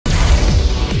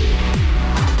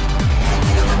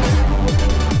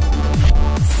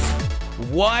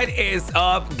What is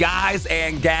up, guys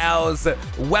and gals?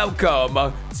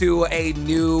 Welcome to a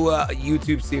new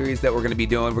YouTube series that we're going to be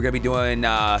doing. We're going to be doing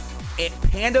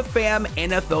Panda Fam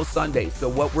NFL Sunday. So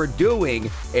what we're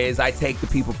doing is I take the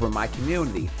people from my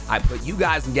community. I put you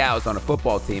guys and gals on a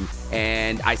football team,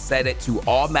 and I set it to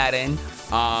all-Madden.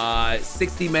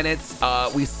 60 minutes.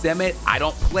 We sim it. I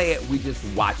don't play it. We just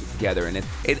watch it together. And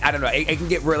I don't know. It can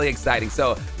get really exciting.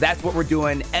 So that's what we're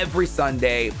doing every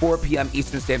Sunday, 4 p.m.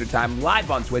 Eastern Standard Time,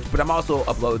 live on Twitch. But I'm also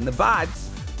uploading the VODs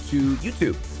to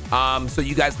YouTube. So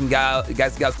you guys can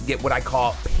get what I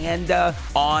call Panda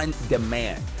on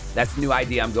Demand. That's the new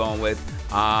idea I'm going with.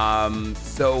 The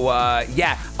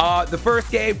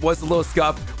first game was a little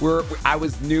scuffed. I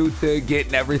was new to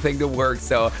getting everything to work,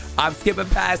 so I'm skipping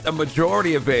past a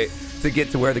majority of it to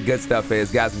get to where the good stuff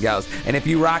is, guys and gals. And if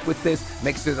you rock with this,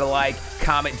 make sure to like,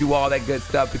 comment, do all that good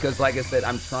stuff, because like I said,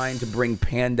 I'm trying to bring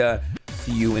Panda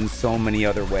to you in so many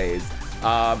other ways.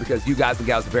 Because you guys and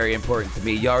gals are very important to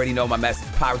me. You already know my message,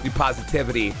 power through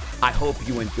positivity. I hope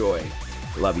you enjoy.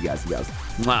 Love you guys and gals.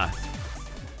 Mwah.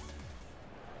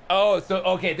 Oh, so,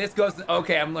 okay, this goes,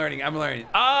 okay, I'm learning. Guys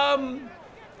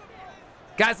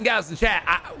and gals in chat,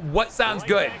 what sounds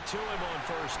good?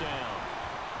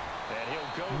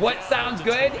 What sounds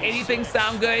good? Anything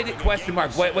sound good? Question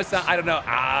mark. What sound, I don't know.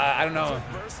 I don't know.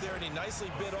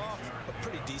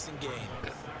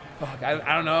 Fuck,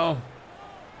 I don't know.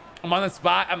 I'm on the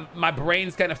spot. My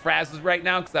brain's kind of frazzled right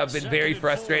now because I've been very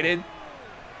frustrated.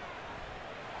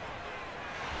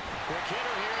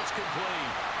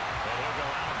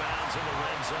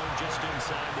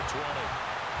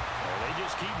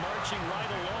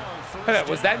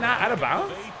 Was that not out of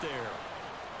bounds?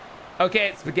 Okay,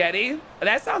 it's spaghetti.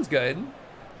 That sounds good.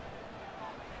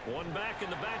 One back in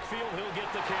the backfield, he'll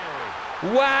get the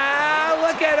carry. Wow,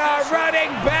 look at our running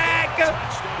back.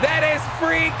 That is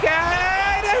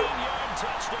Freakide.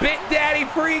 Big Daddy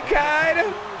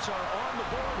Freakide.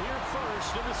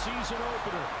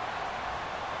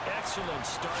 Excellent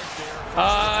start there.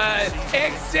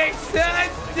 X6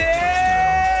 touchdown.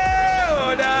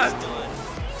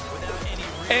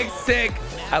 X6,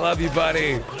 I love you,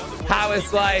 buddy. How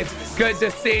is life? Good to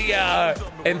see ya.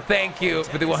 And thank you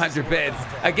for the 100 bits.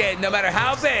 Again, no matter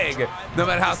how big, no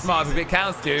matter how small, if it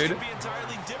counts, dude.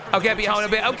 Okay, be home a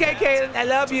bit. Okay, Kaylin, I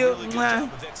love you. Mwah.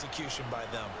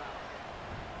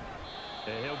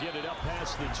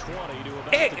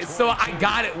 So I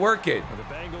got it working.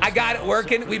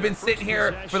 We've been sitting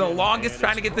here for the longest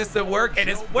trying to get this to work, and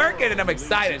it's working, and I'm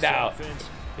excited now.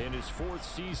 In his 4th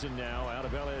season now out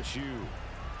of LSU.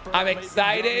 I'm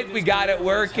excited. We got it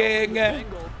working. End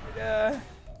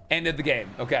of the game.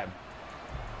 Okay.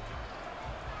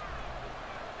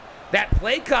 That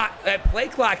play clock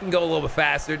can go a little bit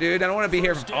faster, dude. I don't want to be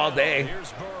here all day.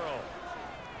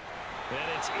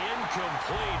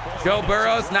 Joe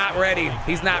Burrow's not ready.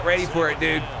 He's not ready for it,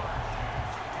 dude.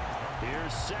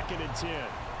 Here's 2nd and 10.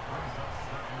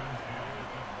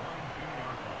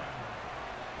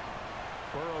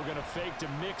 Burrow gonna fake to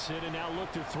mix it and now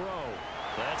look to throw.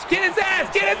 Get his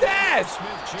ass! Get his ass!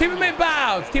 Keep him in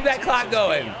bounds. Keep that clock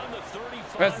going.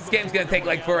 The rest of this game's gonna take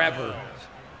like forever.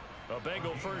 A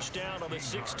Bengal first down on the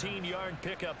 16-yard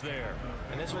pickup there.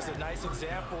 And this was a nice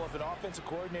example of an offensive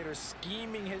coordinator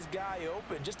scheming his guy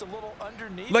open, just a little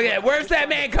underneath. Look at it. Where's that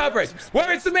man coverage?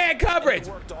 Where's the man coverage?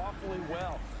 Worked awfully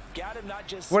well. Got him not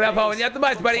just what up, Owen? Not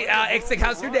much, buddy. X6,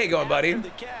 how's your day going, buddy? The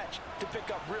catch to pick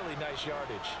up really nice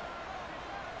yardage.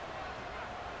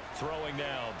 Throwing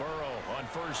now, Burrow on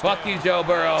first Fuck down. you, Joe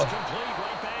Burrow. It's complete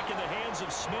right back in the hands of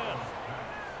Smith.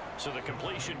 So the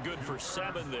completion good for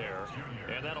 7 there,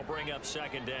 and that'll bring up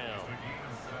 2nd down.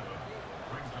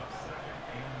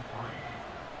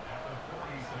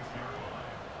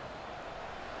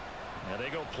 Now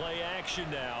they go play action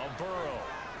now. Burrow.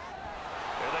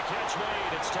 And the catch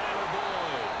made. It's Tyler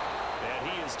Boyd. And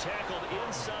he is tackled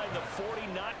inside the 40,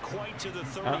 not quite to the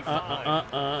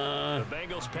 35. The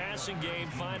Bengals passing game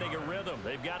finding a rhythm.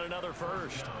 They've got another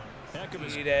first. Heck of a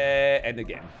end the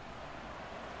game.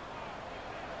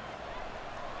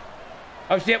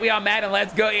 Oh shit, we on Madden.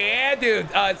 Let's go. Yeah, dude.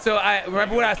 So I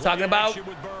remember what I was talking about.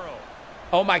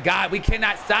 Oh my God, we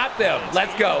cannot stop them.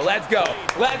 Let's go. Let's go.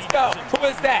 Let's go. Who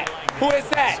is that? Who is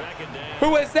that?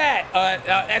 Who is that?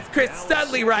 That's Chris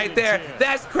Studley right there.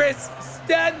 That's Chris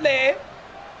Studley.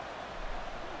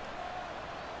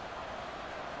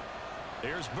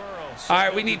 Here's Burrow. All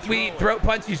right, we need throat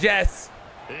punches, yes.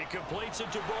 He completes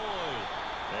it to Boyd.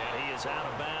 And he is out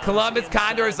of bounds. Columbus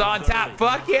Condors on top.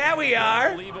 Fuck yeah, we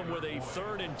are.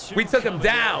 We took them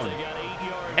down.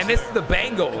 And this is the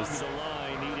Bengals.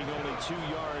 about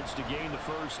 2 yards to gain the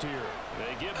first here.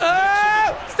 They give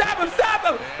stop him, stop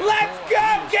him. Let's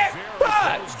go, get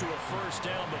fucked.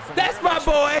 That's my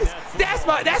boys. That's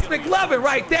McLovin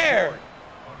right there.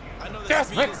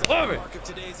 That's McLovin.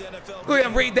 Look at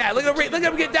him read that. Look at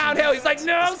him get downhill. He's like,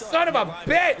 no, son of a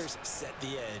bitch.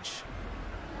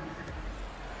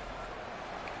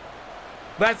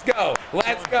 Let's go.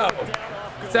 Let's go.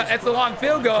 So it's a long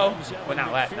field goal. Well,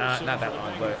 not that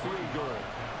long, but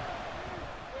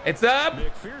it's up.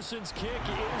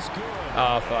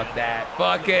 Oh, fuck that.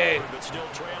 Fuck it.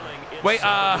 Wait,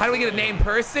 how do we get a named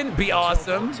person? Be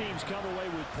awesome.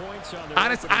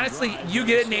 Honestly, you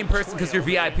get a named person because you're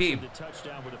VIP.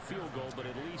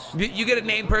 You get a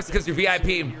named person because you're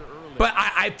VIP. But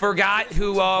I forgot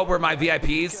who were my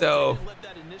VIPs, so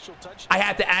I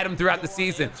had to add them throughout the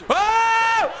season.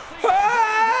 Oh!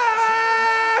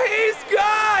 Oh! He's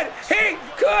gone! He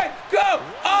could go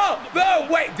all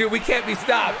the way. Dude, we can't be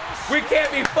stopped. We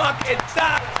can't be fucking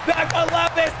stopped. I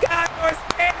love this Condors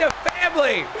and the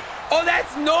family. Oh,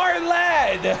 that's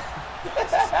Norled.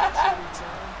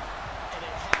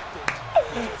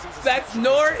 That's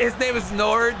Nord. His name is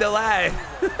Nord the lad.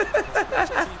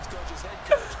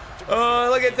 Oh,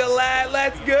 look at the lad.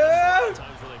 Let's go.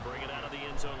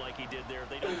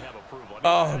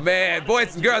 Oh, man.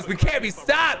 Boys and girls, we can't be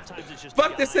stopped.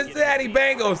 Fuck the Cincinnati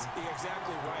Bengals.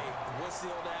 Exactly right. What's the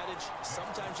old adage?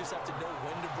 Sometimes you just have to know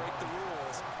when to break the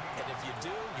rules. And if you do,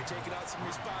 you're taking out some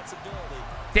responsibility.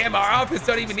 Damn, our offense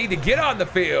don't even need to get on the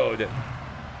field.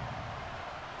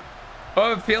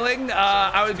 Oh, I'm feeling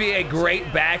I would be a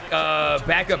great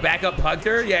backup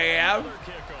punter. Yeah.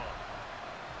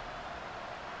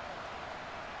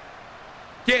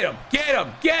 Get him.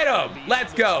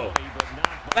 Let's go.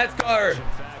 Let's go.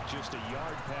 Just a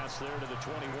yard pass there to the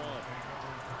 21.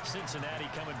 Cincinnati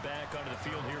coming back onto the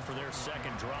field here for their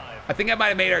second drive. I think I might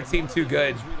have made our team too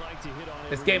good.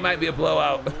 This game might be a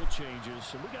blowout.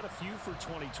 Changes. We got a few for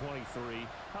 2023.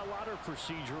 A lot are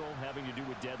procedural, having to do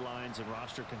with deadlines and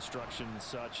roster construction and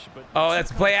such. But oh,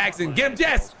 that's a play action. Get him,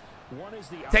 Jess.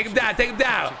 Take him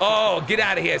down. Oh, get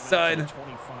out of here, son.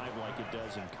 25 like it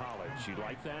does in college. You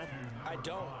like that? I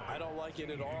don't like it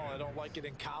at all. I don't like it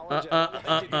in college. I don't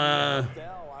like it in the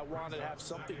NFL. I wanted to have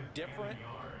something different,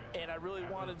 and I really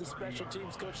wanted the special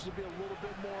teams coach to be a little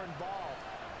bit more involved.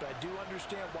 But I do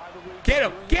understand why the league.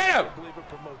 Get him.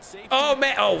 Oh,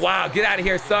 man. Oh, wow. Get out of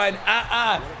here, son.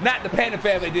 Not the Panda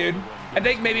family, dude. I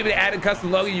think maybe if they added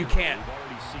custom logo, you can't.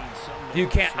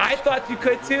 I thought you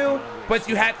could too, but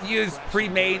you have to use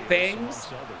pre-made things.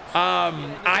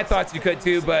 I thought you could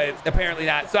too, but apparently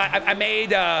not. So I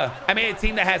made a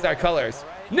team that has our colors.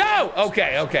 No.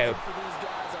 Okay.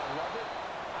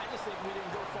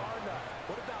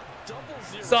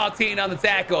 Saltine on the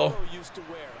tackle.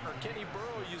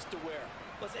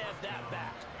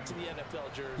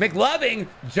 McLovin,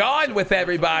 John with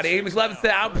everybody. McLovin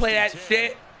said, "I don't play that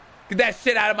shit. Get that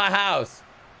shit out of my house.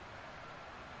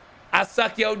 I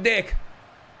suck your dick."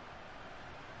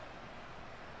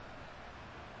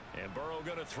 And Burrow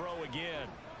gonna throw again.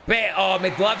 Man, oh,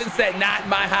 McLovin said, "Not in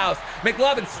my house."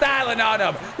 McLovin styling on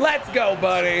him. Let's go,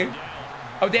 buddy.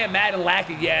 Oh, damn, Madden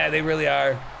lacking. Yeah, they really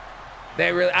are.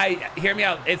 Hear me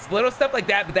out. It's little stuff like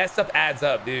that, but that stuff adds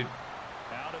up, dude.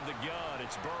 Out of the gun,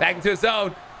 it's Burrow. Back into his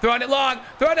zone. Throwing it long,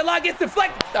 gets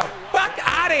deflected. Get the fuck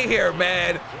out of here,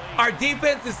 man. Our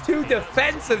defense is too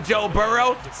defensive, Joe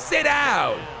Burrow. Sit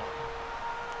down.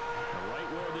 Right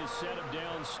where this setup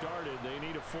down started, they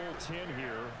need a full 10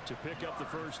 here to pick up the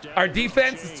first down. Our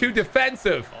defense is too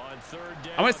defensive. On third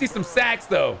down, I want to see some sacks,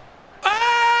 though.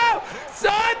 Oh!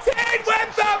 Sauteed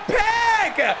with the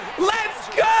pick! Let's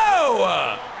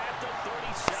go!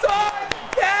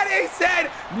 Daddy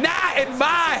said, "Not in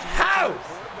my house."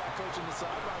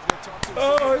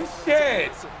 Oh,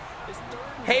 shit.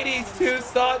 Hades too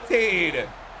saltied.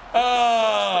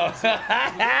 Oh.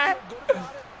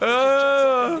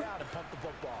 Oh.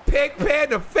 Pig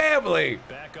Panda family.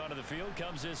 back onto the field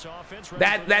comes this offense.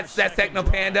 That's Techno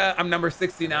Panda. I'm number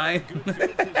 69.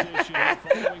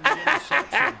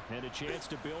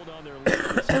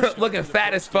 Looking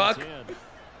fat as fuck.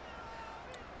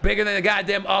 Bigger than the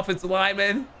goddamn offensive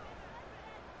lineman.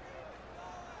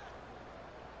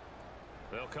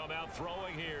 They'll come out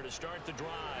throwing here to start the drive.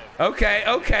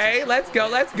 Okay. Let's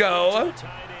go.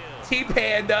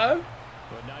 T-Panda.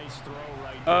 Nice throw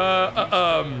right there.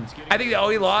 I think the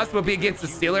only loss will be against the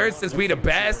Steelers since we the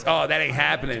best. Oh, that ain't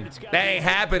happening.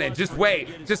 Just wait.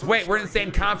 We're in the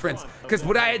same conference. Because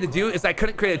what I had to do is I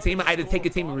couldn't create a team. I had to take a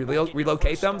team and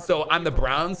relocate them. So I'm the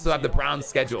Browns, so I have the Browns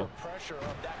schedule.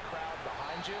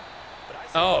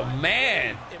 Oh,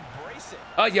 man.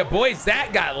 Oh, your boy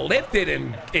Zach got lifted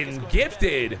and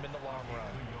gifted.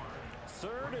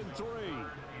 and 3.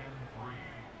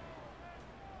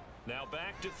 Now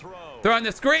back to throw. They're on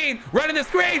the screen, running the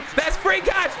screen. That's free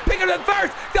catch. Pick up the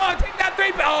first. Go take that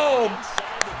 3. Oh.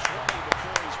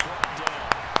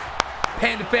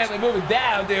 Panda family moving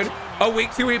down, dude. A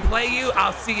week to replay you.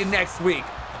 I'll see you next week.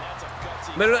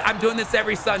 Literally, I'm doing this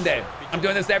every Sunday. I'm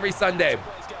doing this every Sunday.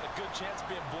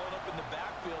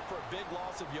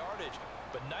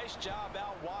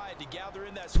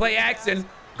 Play action.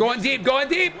 Going deep, going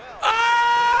deep.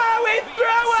 Oh, we threw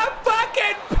a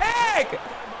fucking pick.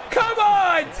 Come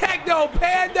on, Techno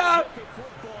Panda.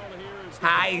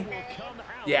 Hi.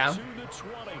 Yeah.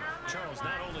 Charles,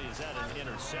 not only is that an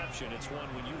interception, it's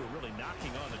one when you were really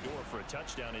knocking on the door for a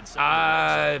touchdown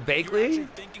inside. Bakley? You're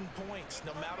thinking points,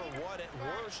 no matter what. At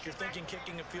worst, you're thinking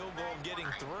kicking a field goal and getting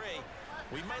 3.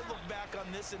 We might look back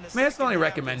on this in the that's only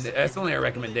recommended. That's only a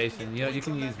recommendation. You know, you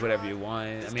can use whatever you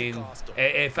want. I mean,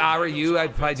 if I were you,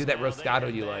 I'd probably do that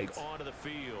Roscato you liked. Onto the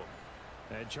field.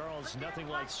 And Charles, nothing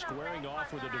like squaring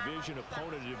off with a division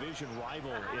opponent, a division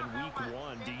rival in week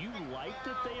 1. Do you like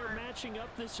that they are matching up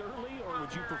this early, or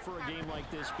would you prefer a game like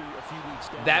this be a few weeks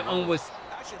down? That one was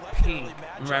pink,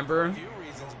 remember?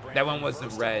 That one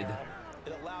wasn't red.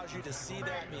 It allows you to see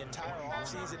that in the entire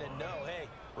offseason and know, hey,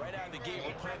 right out of the gate,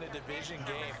 we're playing a division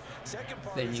game. Second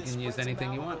part then you can use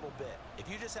anything you want. If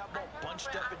you just have them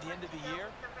bunched up at the end of the year,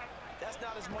 that's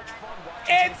not as much fun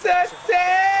watching. It's a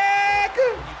sick!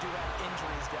 You do have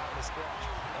injuries down the stretch.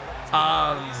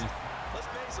 Let's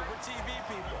face it, we're TV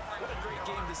people. What a great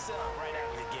game to sell right out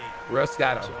of the gate.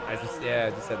 Roscato. I just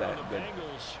said that. Good.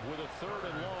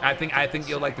 I think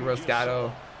you'll like the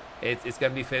Roscato. It's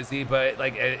gonna be fizzy, but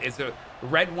like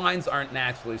red wines aren't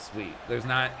naturally sweet. There's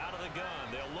not. Out of the gun,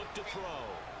 they'll look to throw.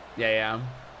 Yeah.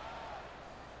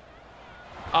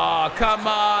 Oh, come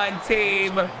on,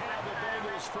 team.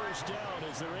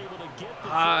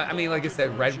 I mean, like I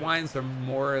said, red wines are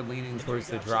more leaning towards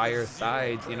the drier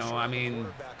side. You know, I mean,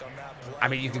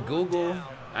 you could Google.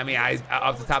 I mean,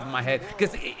 off the top of my head,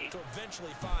 because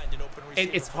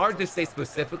it's hard to say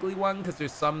specifically one, because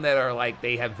there's some that are like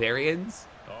they have variants.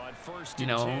 You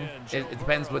know, it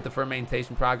depends with the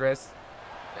fermentation progress.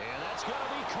 And that's going to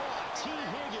be caught. T.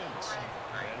 Higgins.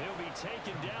 And he'll be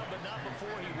taken down, but not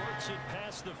before he works it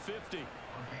past the 50.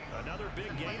 Another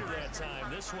big gainer that time.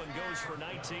 This one goes for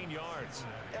 19 yards.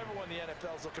 Everyone in the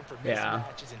NFL is looking for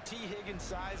mismatches, and T. Higgins'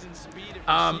 size and speed.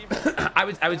 I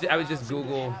would just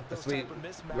Google the sweet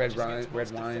red wine. 6'4",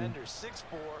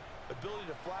 ability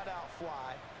to flat out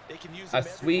fly. They can use a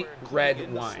sweet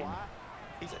red wine.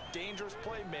 He's a dangerous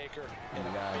playmaker. Oh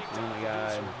my God. Oh my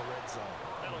God.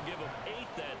 That'll give him 8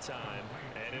 that time,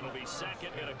 and it'll be second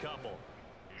in a couple.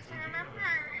 See, I remember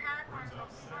I had one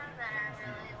before that I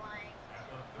really liked.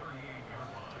 But I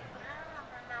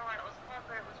don't remember what it was called,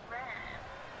 but it was red.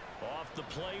 Off the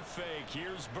play fake,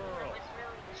 here's Burrow. It was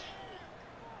really cheap.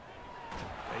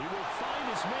 He will find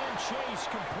his man Chase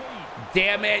complete.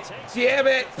 Damn it. Damn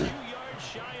it. A few yards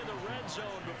shy of the red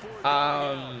zone before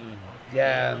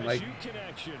yeah, like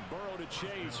connection. Burrow to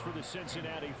Chase for the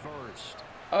Cincinnati first.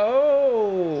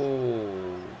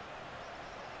 Oh.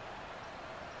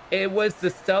 It was the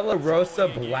Stella Rosa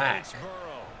Black.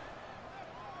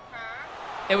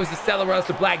 It was the Stella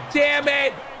Rosa Black. Damn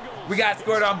it! We got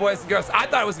scored on, boys and girls. I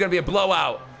thought it was going to be a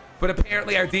blowout, but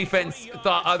apparently our defense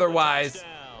thought otherwise.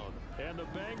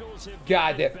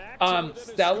 God damn.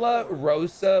 Stella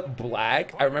Rosa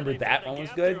Black. I remember that one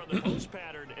was good.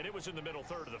 In the middle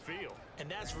third of the field. And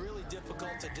that's really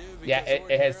difficult to do. Yeah,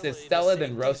 it has says Stella,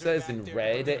 then Rosa is in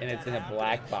red, and it's in a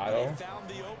black bottle. Found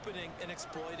the opening and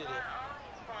exploited it.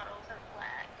 Bottles are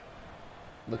black.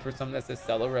 Look for something that says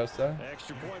Stella Rosa.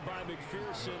 Extra point by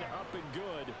McPherson, up and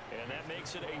good, and that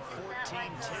makes it a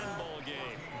 14-10 ball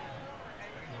game.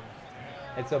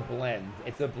 It's a blend.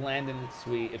 It's a blend and it's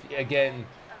sweet.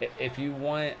 If you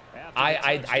want,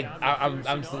 I'm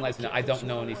just letting you know, I don't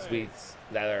know any sweets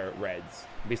that are reds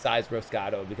besides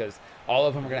Roscato, because all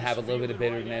of them are going to have a little bit of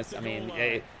bitterness. I mean,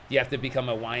 you have to become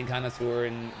a wine connoisseur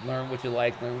and learn what you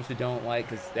like, learn what you don't like,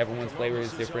 because everyone's flavor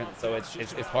is different. So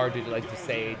it's hard to like to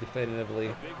say definitively.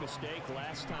 A big mistake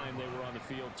last time they were on the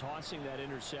field, tossing that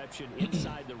interception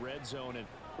inside the red zone and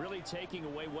really taking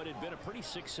away what had been a pretty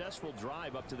successful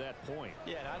drive up to that point.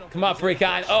 Yeah, come on,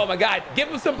 Freakon. Oh my God, give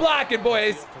him some blocking,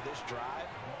 boys. For this drive,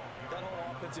 that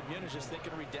whole offensive unit is just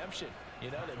thinking redemption.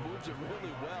 You know, they moved it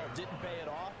really well, didn't pay it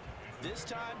off. This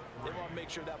time, they want to make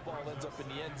sure that ball ends up in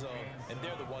the end zone, and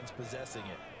they're the ones possessing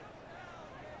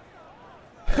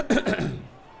it.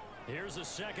 Here's a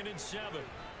 2nd and 7.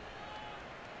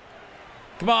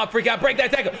 Come on, Freakon, break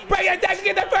that tackle. Break that tackle,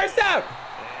 get that first down.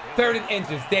 3rd and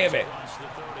inches, damn it. The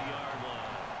 30-yard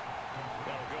line.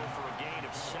 That'll go for a gain of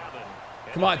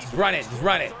Come on, just run it. Just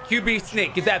run it. QB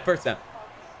sneak. Get that first down.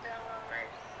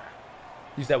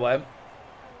 You said what?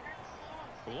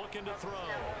 Looking to throw.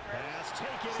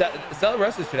 Stella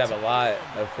Rosa should have a lot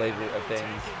of flavor of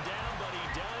things.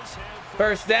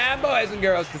 First down, boys and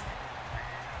girls. It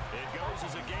goes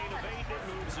as a gain of 8.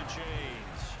 It moves the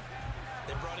chains.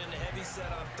 They brought in a heavy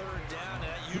set on third down,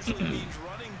 and that usually means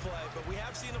running play, but we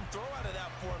have seen them throw out of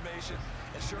that formation.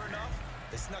 And sure enough,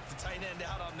 they snuck the tight end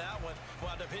out on that one,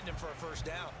 wound up hitting him for a first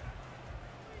down.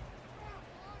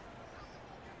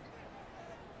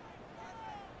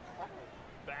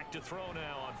 Back to throw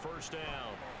now on first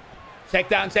down. Check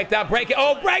down, break it.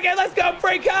 Oh, break it. Let's go,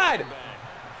 break God.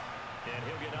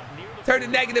 Turn the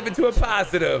negative into a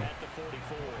positive. At the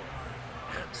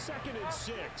 44. 2nd and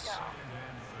 6.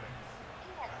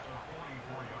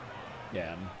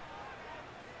 Yeah.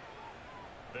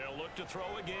 They'll look to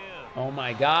throw again. Oh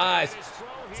my gosh.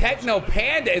 Techno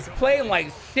Panda is playing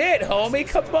like shit, homie.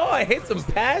 Come on, hit some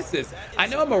passes. I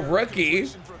know I'm a rookie.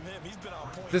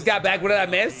 Just got back. What did I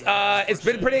miss? It's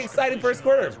been pretty exciting first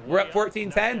quarter. We're up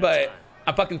 14-10, but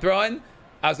I'm fucking throwing.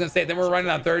 I was gonna say then we're running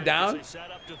on third down.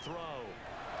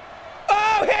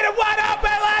 Oh, hit him wide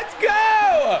open. Let's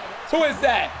go. Who is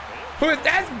that? Who is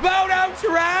that's Bono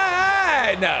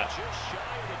Tron?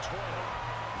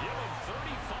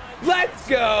 Let's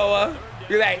go.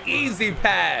 Look at that easy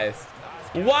pass.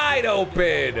 Wide open.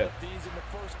 These in the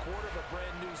first quarter of a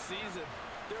brand new season.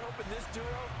 They're hoping this duo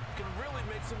can really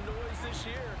make some noise this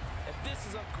year. And this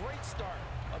is a great start.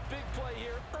 A big play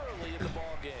here early in the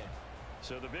ball game.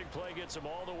 So the big play gets them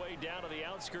all the way down to the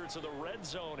outskirts of the red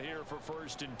zone here for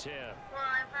 1st and 10.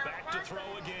 Back to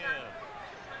throw again.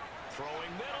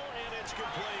 Throwing middle, and it's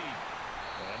complete.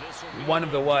 And this will be One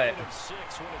of the what? 6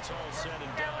 when it's all said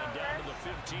and done, down to the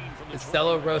 15 from the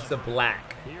Stella 20. Rosa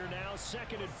Black. Here now,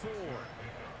 2nd and 4.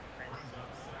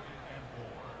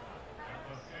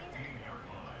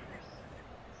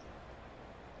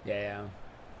 Yeah.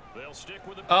 They'll stick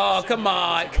with the Oh, come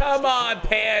on,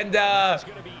 Panda.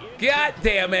 God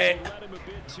damn it.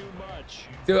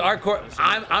 Dude, our court,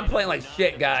 I'm playing like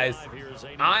shit, guys.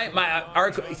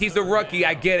 He's a rookie,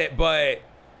 I get it, but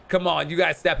come on, you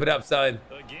gotta step it up, son.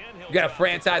 You got a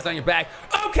franchise on your back.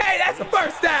 Okay, that's the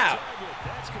first down.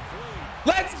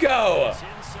 Let's go.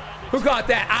 Who got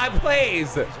that? I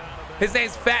plays. His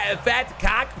name's Fat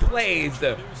Cock Plays.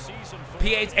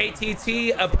 PHATT''QOCK.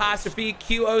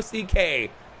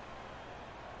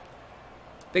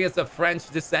 I think it's a French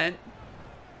descent.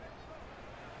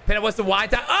 Pena, what's the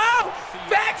wide time? Oh!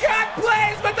 Fat Cock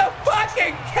Plays with the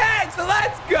fucking catch!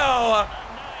 Let's go!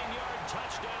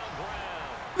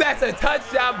 That's a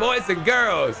touchdown, boys and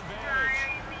girls.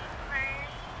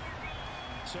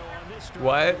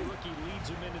 What?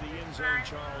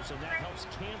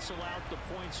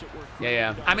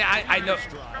 Yeah. I mean,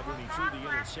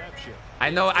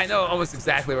 I know almost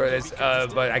exactly where it is,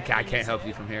 but I can't help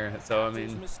you from here. So I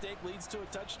mean,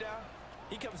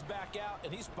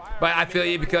 but I feel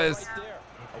you because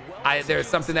there's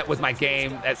something that was my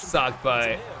game that sucked,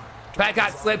 but Fat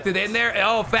Cock slipped it in there.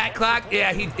 Oh, Fat Cock,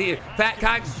 yeah, Fat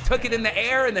Cock took it in the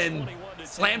air and then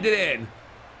slammed it in.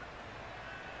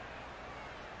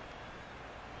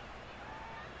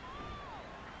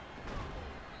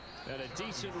 And a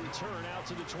decent return out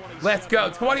to the 27. Let's go,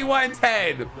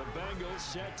 21-10. The Bengals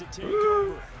set to take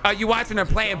over. Are you watching or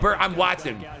playing, Bert? I'm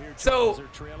watching. So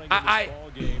I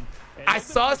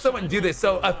saw someone do this.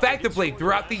 So effectively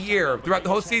throughout the year, throughout the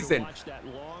whole season,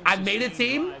 I've made a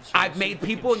team. I've made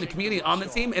people in the community on the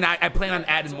team, and I plan on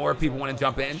adding more people want to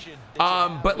jump in.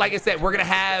 But like I said, we're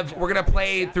gonna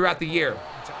play throughout the year.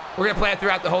 We're gonna play it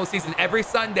throughout the whole season. Every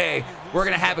Sunday, we're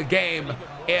gonna have a game,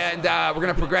 and we're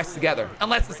gonna progress together.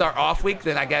 Unless it's our off week,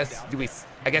 then I guess we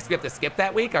have to skip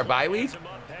that week, our bye week.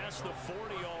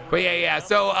 But yeah.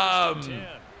 So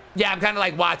yeah, I'm kind of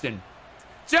like watching.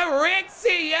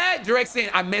 Jerixian,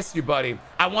 I miss you, buddy.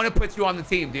 I want to put you on the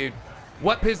team, dude.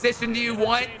 What position do you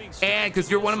want? And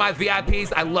because you're one of my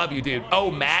VIPs, I love you, dude. Oh,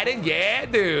 Madden? Yeah,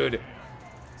 dude.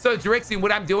 So, Jerixian,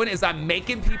 what I'm doing is I'm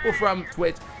making people from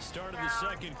Twitch. Start of the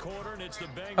second quarter, and it's the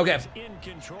Bengals Okay. in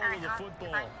control of the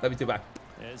football. Love you too, bye.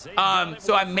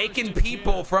 So I'm making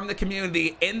people from the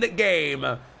community in the game,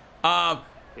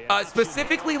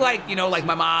 specifically like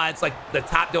my mods, like the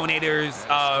top donators,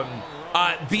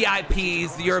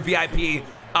 VIPs, you're a VIP.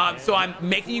 So I'm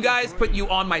making you guys, put you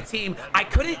on my team. I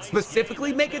couldn't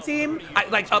specifically make a team. I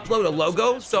like upload a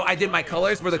logo, so I did my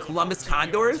colors were the Columbus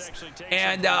Condors,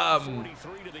 and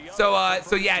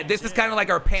so yeah, this is kind of like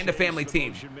our Panda family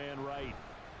team.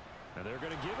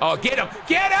 Oh, get him!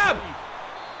 Get him!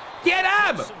 Get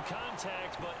him!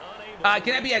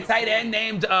 Can I be a tight end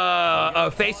named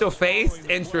Facial Face?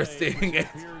 Interesting.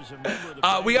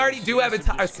 We already do have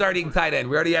a starting tight end.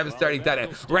 We already have a starting tight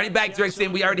end. Running back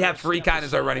Drixton, we already have Freecon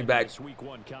as our running back.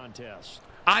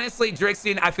 Honestly,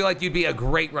 Drixton, I feel like you'd be a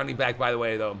great running back, by the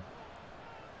way, though.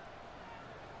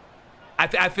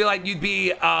 I feel like you'd be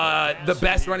the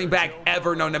best running back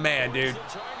ever known to man, dude.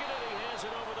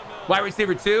 Wide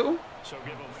receiver 2?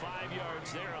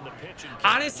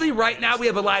 Honestly, right now we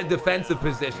have a lot of defensive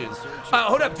positions.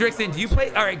 Hold up, Drixton, do you play?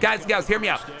 All right, guys, hear me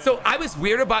out. So I was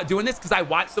weird about doing this because I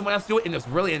watched someone else do it and it was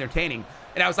really entertaining.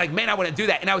 And I was like, man, I want to do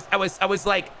that. And I was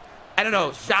like, I don't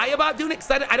know, shy about doing it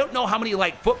because I don't know how many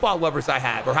like football lovers I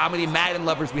have or how many Madden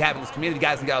lovers we have in this community,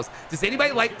 guys and gals. Does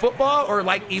anybody like football or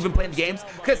like even playing games?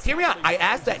 Because hear me out, I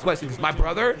asked that question because my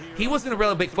brother, he wasn't a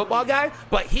really big football guy,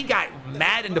 but he got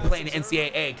mad into playing the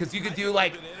NCAA because you could do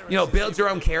like, you know, build your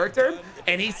own character.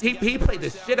 And he played the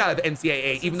shit out of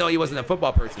NCAA even though he wasn't a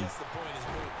football person.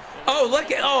 Oh,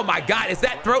 look at, oh my God, is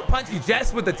that throat punchy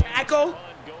Jess with the tackle?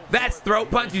 That's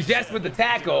throat punchy Jess with the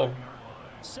tackle.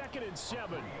 2nd and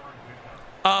 7.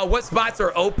 What spots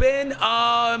are open?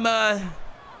 I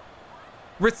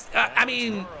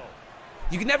mean,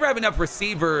 you can never have enough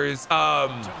receivers.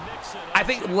 I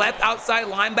think left outside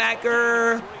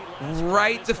linebacker,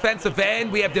 right defensive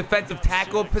end. We have defensive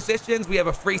tackle positions. We have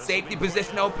a free safety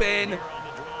position open.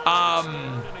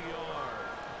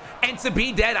 And to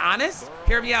be dead honest,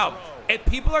 hear me out. If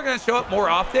people are going to show up more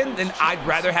often, then I'd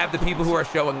rather have the people who are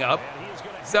showing up.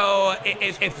 So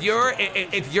if you're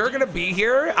going to be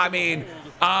here, I mean,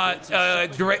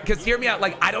 because hear me out,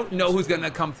 like I don't know who's gonna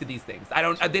come to these things.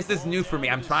 This is new for me.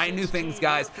 I'm trying new things,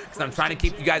 guys, because I'm trying to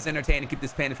keep you guys entertained and keep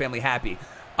this Panda family happy.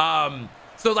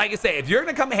 So like I say, if you're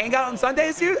gonna come hang out on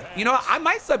Sundays, dude, you know, I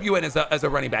might sub you in as a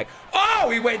running back. Oh,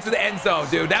 he went to the end zone,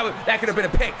 dude. That could have been a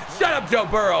pick. Shut up, Joe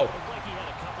Burrow.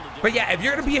 But yeah, if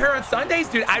you're gonna be here on Sundays,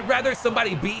 dude, I'd rather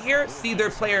somebody be here, see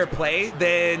their player play,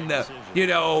 than you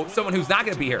know, someone who's not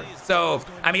gonna be here. So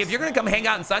I mean, if you're gonna come hang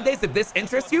out on Sundays, if this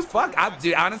interests you, fuck,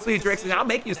 dude, honestly, Drixton, I'll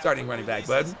make you a starting running back,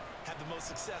 bud.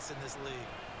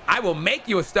 I will make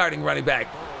you a starting running back.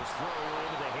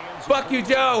 Fuck you,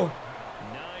 Joe.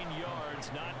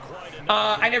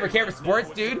 I never cared for sports,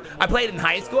 dude. I played in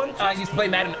high school. I used to play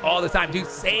Madden all the time, dude.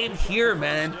 Same here,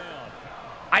 man.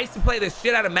 I used to play the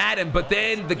shit out of Madden, but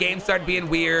then the game started being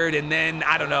weird, and then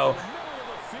I don't know,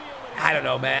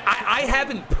 man. I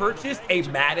haven't purchased a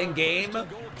Madden game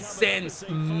since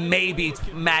maybe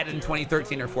Madden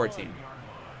 2013 or 14.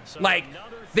 Like,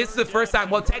 this is the first time.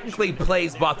 Well, technically,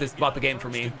 Plays bought the game for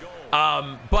me,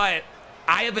 but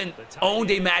I haven't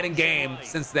owned a Madden game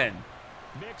since then.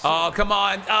 Oh, come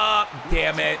on.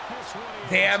 Damn it.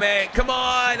 Come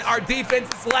on. Our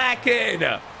defense is lacking.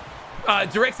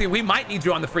 Drixie, we might need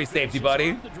you on the free safety,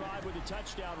 buddy.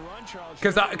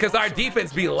 Because our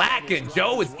defense be lacking.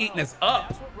 Joe is eating us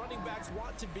up.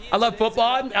 I love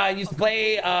football. I used to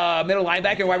play middle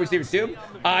linebacker, wide receiver too.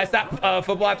 I stopped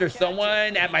football after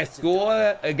someone at my school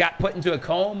got put into a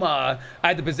coma. I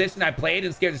had the position I played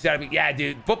and scared the shit out of me. Yeah,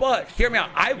 dude. Football, hear me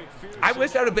out. I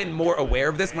wish I would have been more aware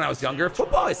of this when I was younger.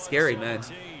 Football is scary, man.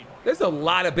 There's a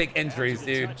lot of big injuries,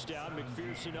 dude.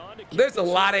 There's a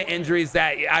lot of injuries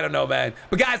that, I don't know, man.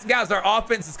 But guys, our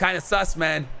offense is kind of sus,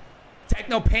 man.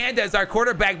 Techno Panda is our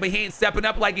quarterback, but he ain't stepping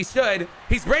up like he should.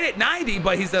 He's rated 90,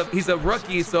 but he's a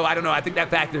rookie, so I don't know. I think that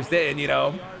factors in, you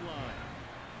know.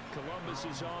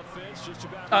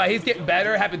 He's getting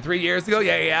better. Happened 3 years ago.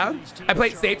 Yeah. I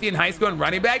played safety in high school and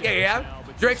running back. Yeah.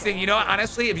 Drixie, you know what?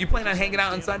 Honestly, if you plan on hanging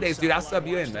out on Sundays, dude, I'll sub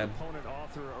you in, man.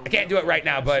 I can't do it right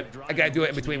now, but I gotta do it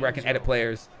in between where I can edit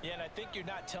players. Yeah, and I think you're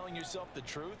not telling yourself the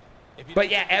truth. But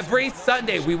yeah, every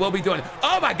Sunday we will be doing it.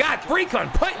 Oh my God,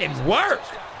 Freecon putting in work.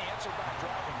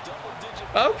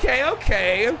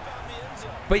 Okay.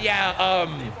 But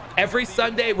yeah, every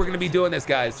Sunday we're gonna be doing this,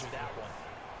 guys.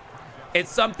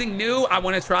 It's something new. I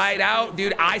want to try it out,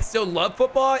 dude. I still love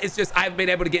football. It's just I haven't been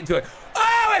able to get into it.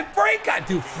 Oh, and Freecon,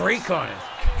 dude, Freecon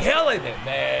is killing it,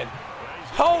 man.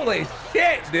 Holy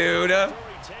shit, dude.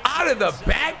 Out of the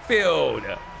backfield.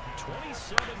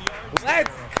 Let's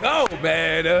go,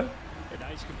 man.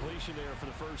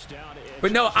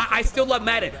 But no, I still love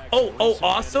Madden. Oh,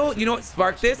 also, you know what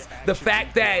sparked this? The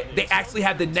fact that they actually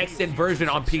have the next-gen version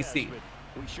on PC.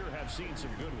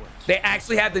 They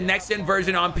actually have the next-gen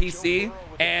version on PC,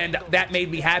 and that made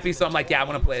me happy. So I'm like, yeah, I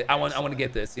want to play it. I want to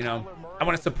get this, you know. I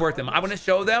want to support them. I want to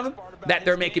show them that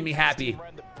they're making me happy.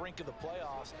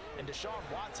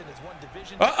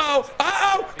 Uh-oh,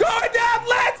 going down,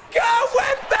 let's go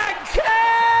with the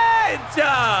catch!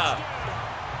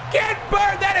 Get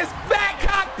burned, that is fat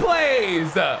cock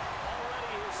plays!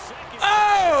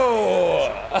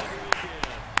 Oh!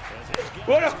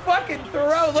 fucking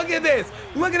throw. Look at this.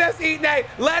 Look at us eating that.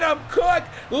 Let them cook.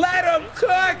 Let them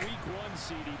cook.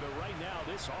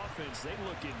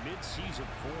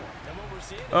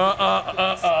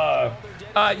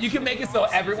 You can make it so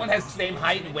everyone has the same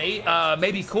height and weight.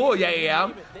 Maybe cool.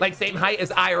 Yeah. Like same height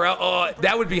as IRL. Oh,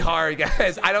 that would be hard,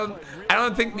 guys. I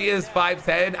don't think Mia is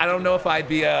 5'10". I don't know if I'd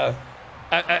be the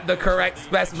correct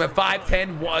specimen.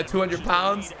 5'10", 200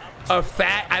 pounds of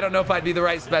fat. I don't know if I'd be the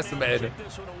right specimen.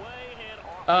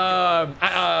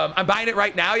 I'm buying it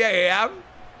right now. Yeah.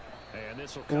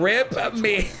 Rip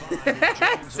me.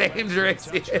 Same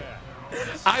jersey.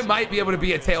 I might be able to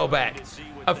be a tailback.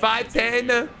 A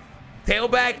 5'10"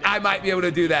 tailback, I might be able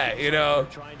to do that, you know.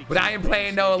 But I am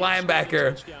playing no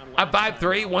linebacker. I'm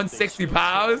 5'3", 160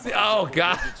 pounds. Oh,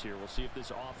 God.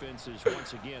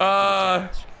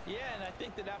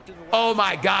 Oh,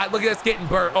 my God. Look at us getting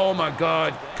burnt. Oh, my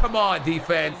God. Come on,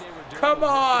 defense. Come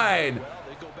on.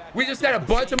 We just got a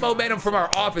bunch of momentum from our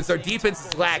offense. Our defense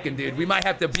is lacking, dude. We might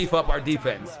have to beef up our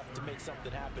defense.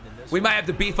 We might have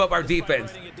to beef up our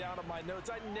defense.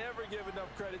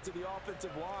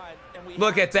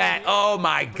 Look at that. Oh,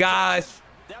 my gosh.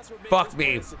 Fuck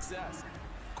me.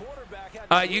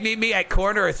 You need me at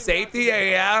corner or safety?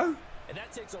 Yeah.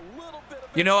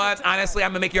 You know what? Honestly,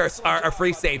 I'm going to make you our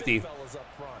free safety.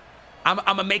 I'm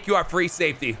going to make you our free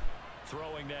safety.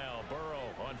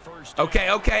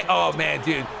 Okay. Oh, man,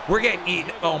 dude. We're getting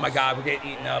eaten. Oh, my God. We're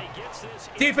getting eaten up.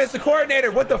 Defensive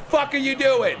coordinator, what the fuck are you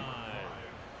doing?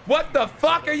 What the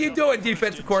fuck are you doing,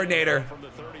 defensive coordinator?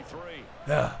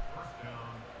 Ugh.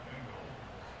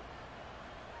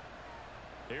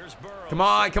 Come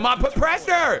on, put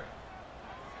pressure.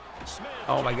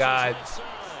 Oh my God.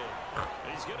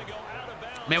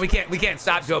 Man, we can't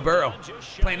stop Joe Burrow.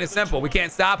 Plain and simple, we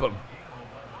can't stop him.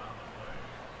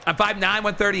 I'm 5'9",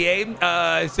 138.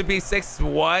 It should be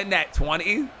 6'1" at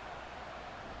 20.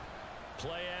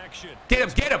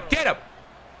 Get him.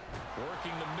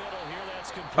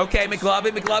 Okay,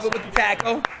 McLovin with the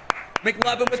tackle.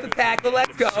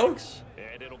 Let's go.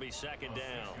 And it'll be second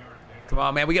down. Come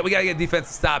on, man. We gotta get a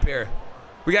defensive stop here.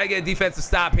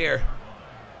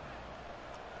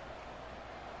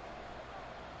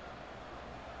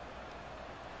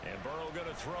 And Burrow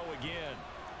gonna throw again.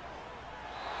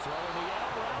 Throwing the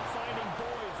out route, finding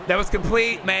Boyd. That was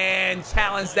complete, man.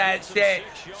 Challenge that shit.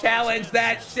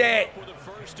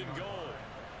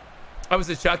 I was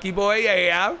a Chucky boy.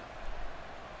 Yeah.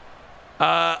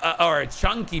 Or a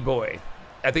chunky boy.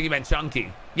 I think he meant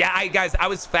chunky. Yeah, guys, I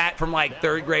was fat from like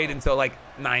 3rd grade until like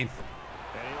 9th.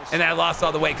 And then I lost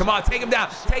all the weight. Come on, take him down.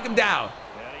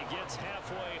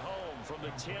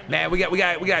 Man, we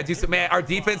gotta do some. Man, our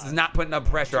defense is not putting up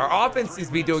pressure. Our offense seems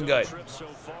to be doing good,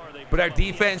 but our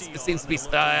defense seems to be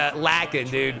lacking,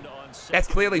 dude. That's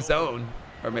clearly zone,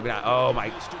 or maybe not. Oh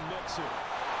my!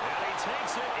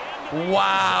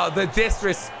 Wow, the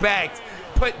disrespect.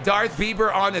 Put Darth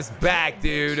Bieber on his back,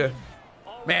 dude.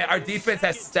 Man, our defense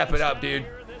has to step it up, dude.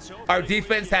 Our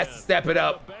defense has to step it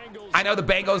up. I know the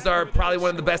Bengals are probably one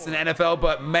of the best in the NFL,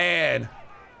 but man,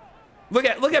 look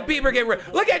at Bieber get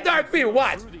look at Darth Bieber.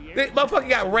 Watch, this motherfucker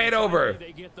got ran over.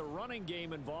 They get the running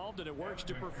game involved, and it works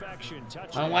to perfection. I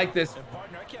don't like this.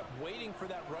 Partner, I kept waiting for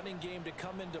that running game to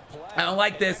come into play. I don't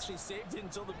like this. Actually saved it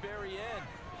until the very end.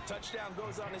 Touchdown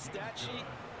goes on his stat sheet,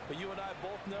 but you and I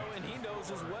both know, and he knows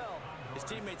as well. His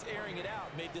teammates airing it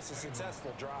out made this a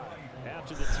successful drive.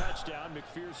 After the touchdown,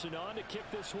 McPherson on to kick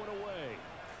this one away.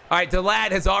 All right,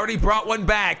 DeLadd has already brought one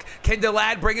back. Can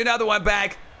DeLadd bring another one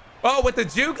back? Oh, with the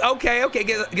juke? Okay,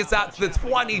 gets out to the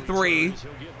 23. He'll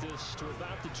get this to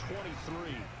about the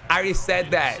 23. I already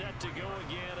said that. Set to go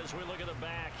again as we look at the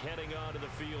back, heading onto the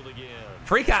field again.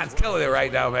 Freakon's killing it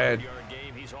right now, man.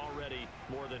 He's already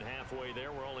more than halfway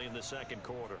there. We're only in the second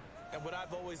quarter. And what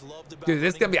I've always loved about Dude,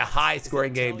 this is going to be a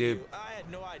high-scoring game, dude. I had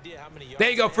no idea how many yards.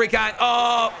 There you go, Freakon.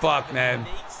 Oh, fuck, man.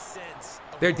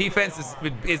 Their defense is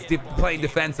playing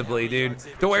defensively, dude.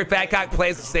 Don't worry, Fatcock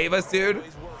plays to save us, dude.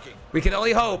 We can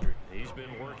only hope. He's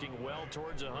been working well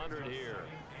towards 100 here.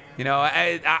 You know,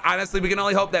 honestly, we can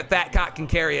only hope that Fatcock can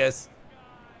carry us.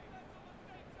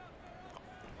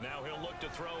 Now he'll look to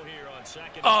throw here on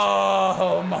second.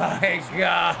 Oh, my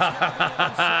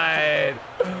God.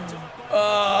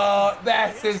 Oh,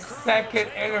 that's his second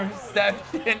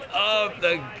interception of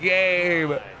the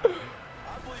game.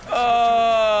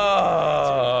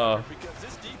 Oh.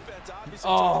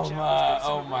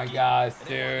 Oh my gosh,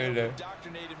 dude.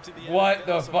 What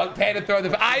the fuck? Panda throw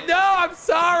the. I know, I'm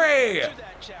sorry.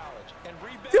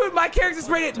 Dude, my character's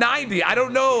rated 90. I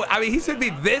don't know. I mean, he should be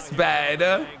this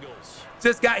bad.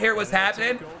 just got here. What's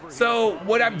happening? So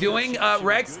what I'm doing,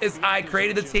 Rex, is I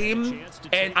created a team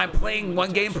and I'm playing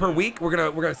 1 game per week. We're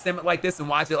gonna sim it like this and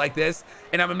watch it like this,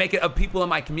 and I'm gonna make it of people in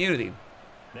my community.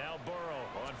 Now Burrow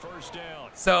on first down.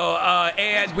 So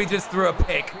and we just threw a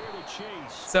pick.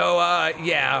 So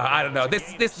yeah, I don't know.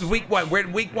 This is week 1. We're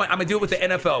in week 1. I'm gonna do it with the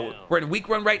NFL. We're in week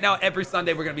 1 right now. Every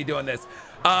Sunday we're gonna be doing this.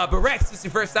 But Rex, this is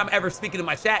your first time ever speaking to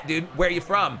my chat, dude. Where are you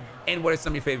from? And what are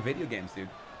some of your favorite video games, dude?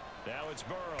 Now it's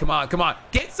Burrow. Come on, come on.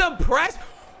 Get some press.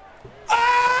 Oh!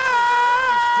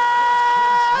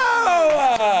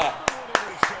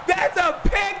 That's a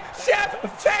pick.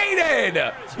 Chef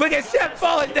faded. Look at Chef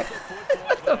falling down.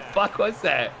 What the fuck was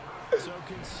that?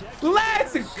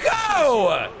 Let's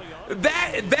go.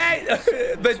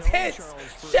 The tits.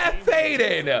 Chef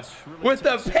faded with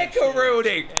the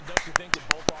pickaroonie.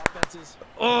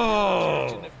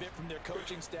 Oh.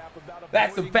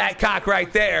 That's a fat cock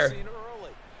right there.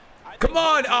 Come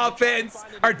on, offense.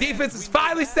 Our defense is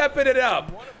finally stepping it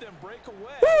up.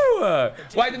 Woo.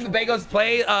 Why didn't the Bengals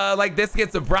play like this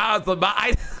against the Browns? John,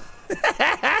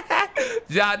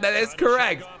 that is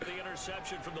correct.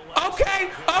 Okay.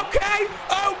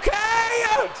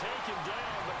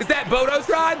 Is that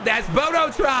Bodotron? That's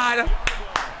Bodotron.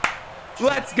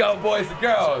 Let's go, boys and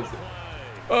girls.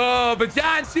 Oh, but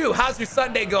John Shu, how's your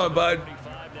Sunday going, bud?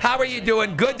 How are you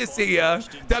doing? Good to see you.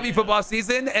 W football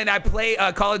season, and I play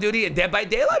Call of Duty and Dead by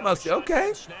Daylight mostly.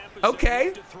 Okay.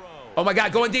 Oh my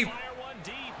God, going deep.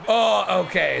 Oh,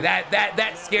 okay.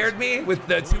 That scared me with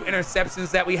the 2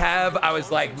 interceptions that we have. I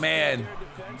was like, man.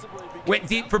 Went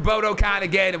deep for Bodocon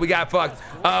again, and we got fucked.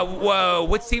 Whoa,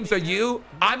 which teams are you?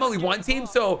 I'm only 1 team,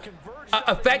 so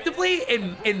effectively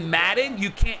in Madden, you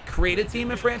can't create a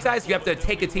team in franchise. You have to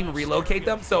take a team and relocate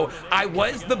them. So I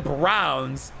was the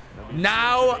Browns.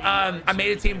 Now I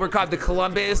made a team. We're called the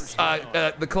Columbus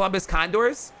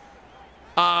Condors.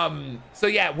 So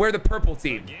yeah, we're the purple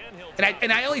team.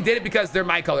 And I only did it because they're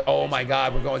my color. Oh my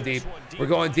God, we're going deep. We're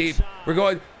going.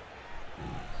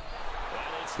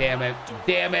 Damn it.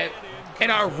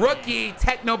 And our rookie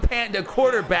Techno Panda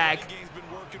quarterback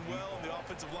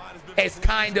is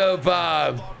kind of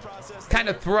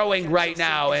throwing right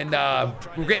now, and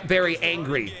we're getting very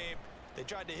angry.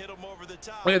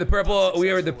 We are the purple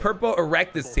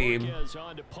Erectus team.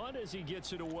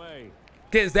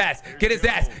 Get his ass.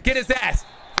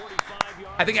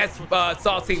 I think that's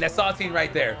Saltine. That's Saltine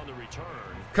right there.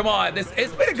 Come on, it's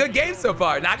been a good game so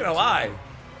far, not gonna lie.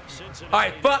 All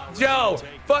right, fuck Joe.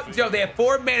 They have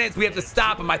 4 minutes. We have to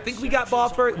stop them. I think we got ball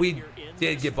first. We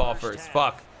did get ball first.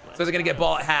 Fuck. So they're gonna get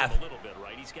ball at half.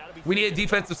 We need a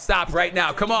defensive stop right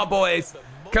now. Come on, boys.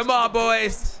 Get him.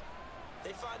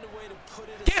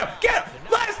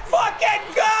 Let's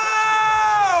fucking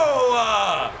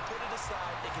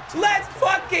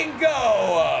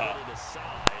go.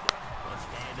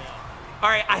 All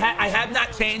right, I have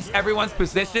not changed everyone's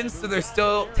positions, so there's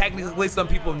still technically some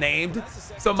people named.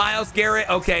 So Myles Garrett,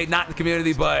 okay, not in the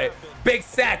community, but big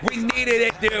sack. We needed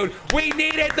it, dude. We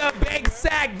needed the big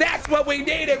sack. That's what we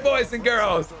needed, boys and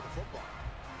girls.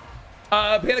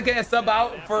 Panda, can I sub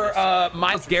out for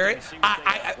Myles Garrett?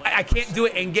 I can't do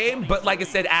it in game, but like I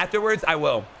said, afterwards I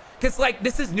will. Because like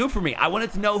this is new for me. I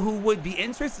wanted to know who would be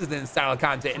interested in this style of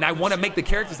content, and I want to make the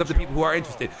characters of the people who are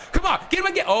interested. Come on, get him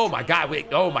again. Oh my God, wait.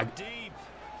 Oh my.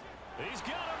 He's got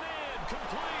him in,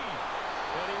 complete.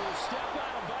 And he will step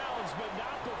out of bounds, but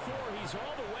not before he's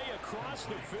all the way across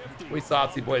the 50. We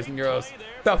salty, boys and girls.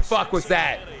 The fuck was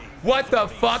that? What the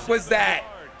fuck was that?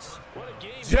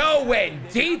 Joe went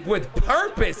deep with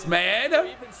purpose,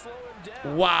 man.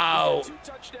 Wow.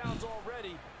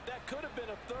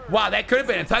 Wow, that could have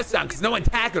been a touchdown because no one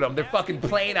tackled him. They're fucking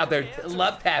playing out there,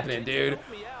 love tapping, dude.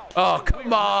 Oh,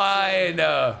 come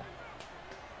on.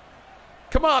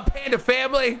 Come on, Panda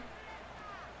family.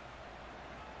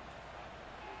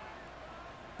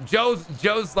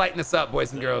 Joe's lighting us up,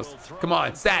 boys and girls. Come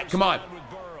on, sack, come on.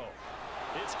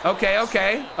 Okay.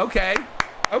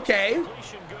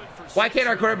 Why can't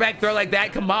our quarterback throw like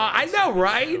that? Come on, I know,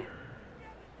 right?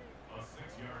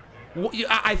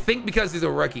 I think because he's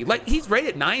a rookie. Like, he's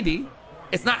rated 90.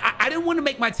 It's not, I didn't want to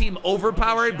make my team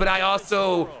overpowered, but I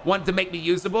also wanted to make me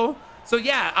usable. So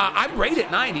yeah, I'm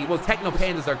rated 90. Well, Techno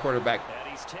Panda's our quarterback.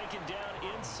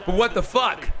 But what the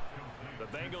fuck?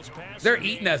 They're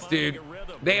eating us, dude.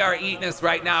 They are eating us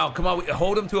right now. Come on,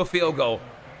 hold them to a field goal.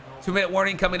 2-minute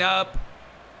warning coming up.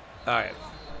 All right.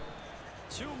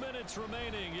 2 minutes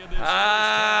remaining in this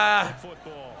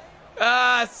football.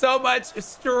 So much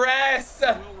stress.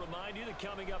 We'll remind you that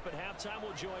coming up at halftime,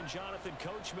 we'll join Jonathan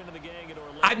Coachman and the gang at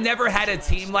Orlando. I've never had a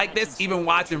team like this, even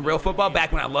watching real football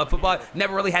back when I loved football.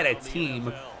 Never really had a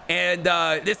team. And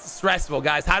this is stressful,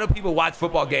 guys. How do people watch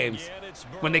football games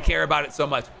when they care about it so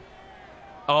much?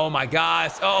 Oh my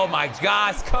gosh. Oh my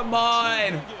gosh. Come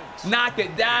on. Knock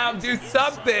it down. Do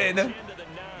something.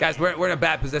 Guys, we're in a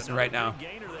bad position right now.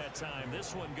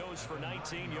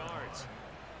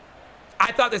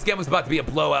 I thought this game was about to be a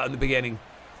blowout in the beginning.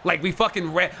 Like, we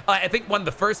fucking ran. I think one of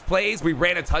the first plays we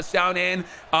ran a touchdown in.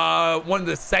 One of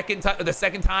the second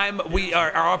time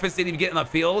our offense didn't even get in the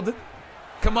field.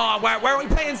 Come on, why aren't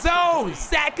we playing zone?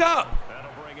 Stack up.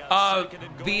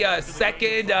 The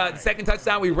second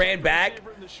touchdown we ran back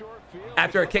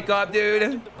after a kickoff,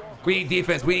 dude. We need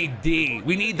defense. We need D.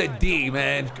 We need the D,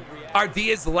 man. Our D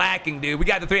is lacking, dude. We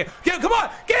got the 3. Come on,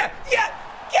 get him. Get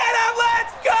him.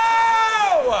 Let's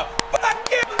go. Fuck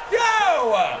you,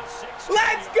 go.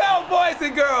 Let's go, boys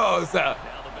and girls.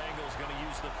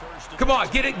 Come on,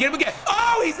 get him again.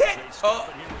 Oh, he's hit. Oh,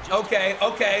 okay.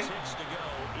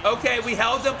 Okay, we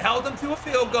held him to a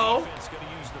field goal.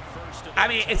 I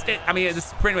mean,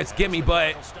 it's pretty much gimme,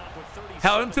 but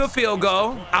held him to a field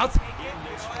goal. I'll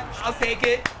take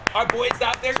it. Our boys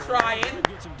out there trying.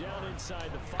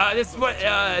 This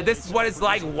is what it's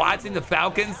like watching the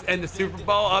Falcons and the Super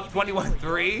Bowl up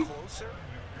 21-3.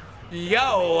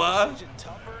 Yo,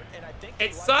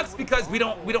 it sucks because we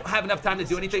don't have enough time to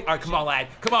do anything. All right, come on, lad.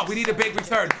 Come on, we need a big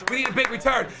return. We need a big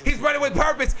return. He's running with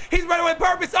purpose. He's running with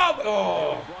purpose.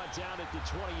 Oh.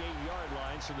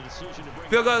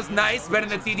 Field goal's nice. Better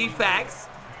than the TD. Facts.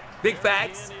 Big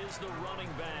facts.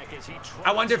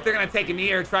 I wonder if they're going to take a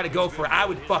knee or try to go for it. I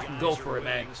would fucking go for it,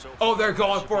 man. Oh, they're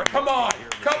going for it. Come on.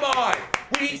 Come on.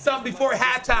 We need something before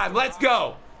halftime. Let's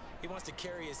go. He wants to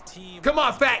carry his team. Come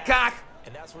on, fat cock.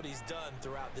 And that's what he's done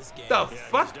throughout this game. The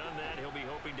fuck? He'll be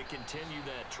hoping to continue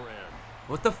that trend.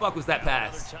 What the fuck was that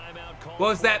pass? What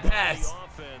was that pass?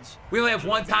 We only have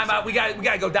one timeout. We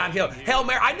gotta go downhill. Hail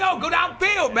Mary. I know. Go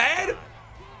downfield, man.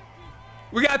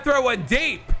 We gotta throw one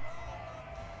deep.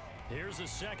 Here's a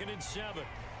 2nd and 7.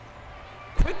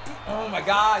 Quit. Oh my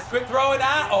God. Quit throwing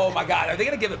that. Oh my God. Are they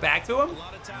gonna give it back to him? A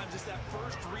lot of times it's that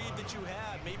first read that you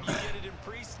have. Maybe you get it in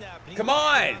pre-snap. Come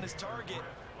on.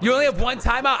 You only have one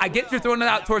timeout. I get you're throwing it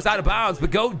out towards out of bounds,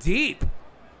 but go deep.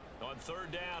 On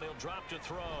 3rd down, he'll drop to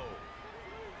throw.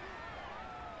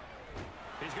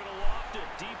 He's going to loft it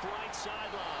deep right sideline.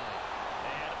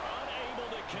 And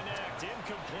unable to connect.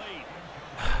 Incomplete.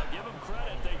 Give them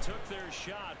credit. They took their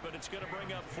shot, but it's going to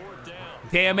bring up 4th down.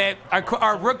 Damn it.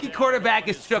 Our rookie quarterback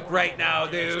is shook right now,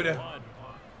 dude.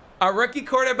 Our rookie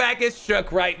quarterback is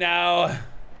shook right now.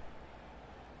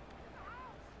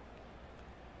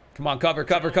 Come on, cover.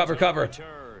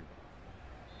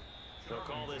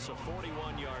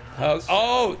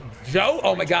 Oh, Joe?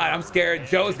 Oh my God, I'm scared.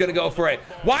 Joe's gonna go for it.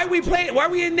 Why are we playing? Why are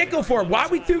we in nickel for him? Why are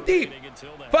we too deep?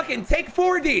 Fucking take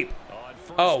 4 deep.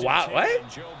 Oh wow, what?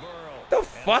 The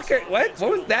fuck? What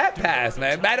was that pass,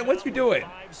 man? Madden, what you doing?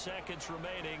 5 seconds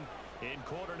remaining in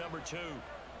quarter number 2.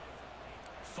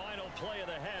 Final play of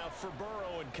the half for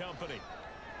Burrow and company.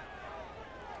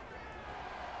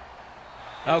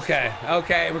 Okay.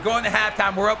 We're going to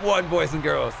halftime. We're up 1, boys and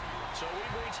girls.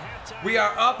 We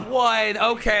are up 1.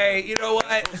 Okay, you know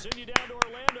what?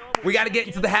 We got to get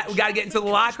into the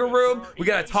locker room. We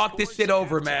got to talk this shit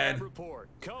over, man.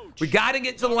 We got to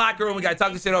get to the locker room. We got to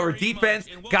talk this shit over. Defense,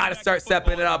 got to start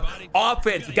stepping it up.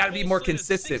 Offense, we got to be more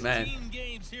consistent, man. 16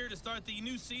 games here to start the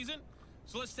new season.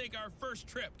 So let's take our first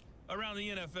trip around the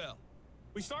NFL.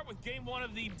 We start with game 1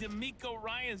 of the DeMeco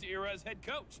Ryans era as head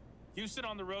coach. Houston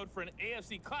on the road for an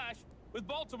AFC clash with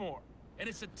Baltimore. And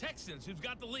it's the Texans who've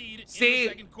got the lead in the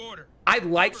second quarter. I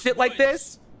like shit like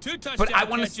this, but I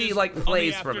want to see like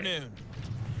plays from it.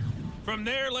 From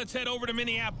there, let's head over to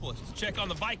Minneapolis to check on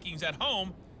the Vikings at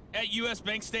home at US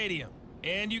Bank Stadium.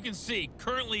 And you can see,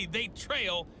 currently they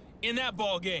trail in that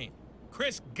ball game.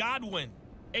 Chris Godwin,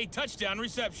 a touchdown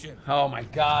reception. Oh my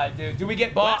God, dude. Do we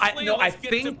get ball? I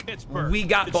think we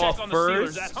got ball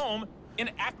first. At home.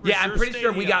 Yeah, I'm pretty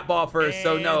sure we got ball first,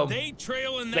 so no. They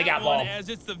trail in that one as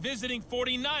it's the visiting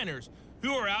 49ers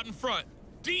who are out in front.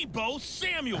 Deebo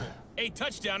Samuel, a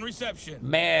touchdown reception.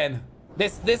 Man,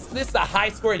 this is a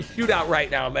high-scoring shootout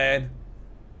right now, man.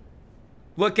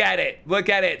 Look at it.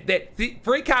 The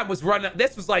Freecon was running.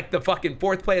 This was like the fucking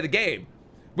 4th play of the game.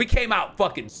 We came out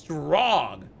fucking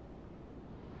strong.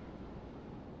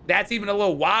 That's even a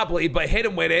little wobbly, but hit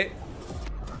him with it.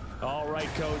 All right,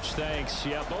 Coach, thanks.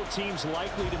 Yeah, both teams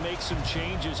likely to make some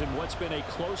changes in what's been a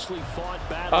closely fought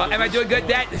battle. Am I doing good,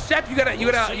 Dad? Shep, you got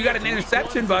an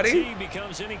interception, buddy.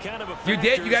 You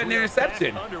did. You got an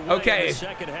interception. Okay.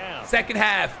 Second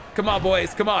half. Come on,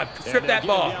 boys. Come on. Strip that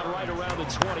ball. Right around the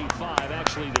 25,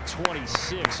 actually the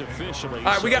 26 officially. All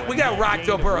right, we got to rock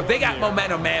Joe Burrow. They got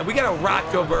momentum, man. We got to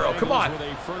rock Joe Burrow. Come on.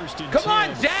 Come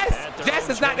on, Jess. Jess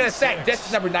is not going to sack. Jess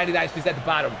is number 99. She's at the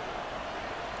bottom.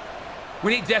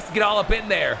 We need Jess to get all up in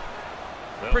there.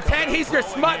 Pretend he's your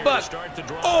smut buck.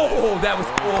 Oh, that was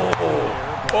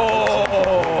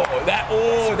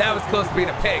that was close to being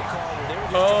a pick.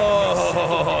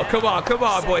 Oh, come on,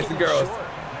 boys and girls.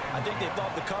 I think they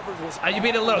thought the coverage was You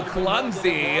being a little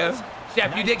clumsy.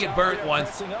 Chef, you did get burnt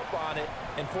once. Come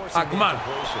on.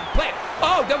 Play it.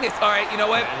 Oh, don't get. All right, you know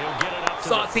what?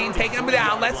 Saltine taking him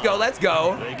down. Let's go. Let's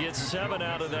go. They get 7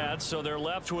 out of that, so they're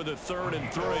left with a 3rd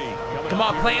and 3. Come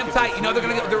on, play him tight. You know they're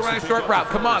running a short route.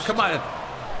 Come on. Burrow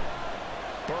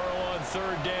on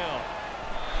 3rd down.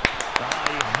 He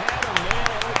had a man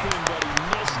open, but he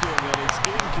missed him, and it's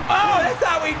incomplete. Oh, that's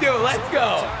how we do. Let's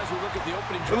go.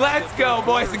 Let's go,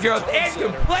 boys and girls.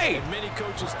 Incomplete. Many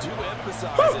coaches do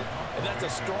emphasize it, and that's a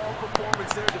strong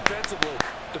performance there defensively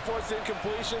to force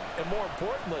incompletion, and more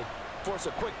importantly, force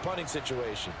a quick punting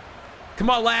situation. Come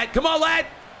on, lad. Come on, lad.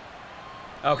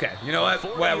 Okay, you know what?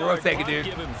 Whatever, we'll take it, dude.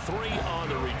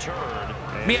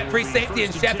 Me at free safety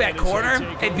and Chef at corner,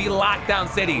 it'd be lockdown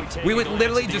city. We would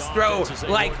literally just throw,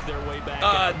 like,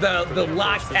 the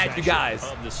locks at you guys.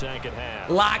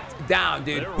 Locked down,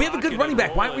 dude. We have a good running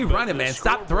back. Why aren't we running, man?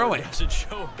 Stop throwing. Does it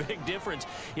show a big difference?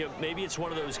 You know, maybe it's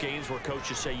one of those games where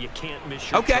coaches say you can't miss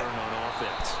your turn on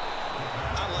offense.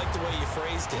 I like the way you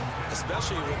phrased it,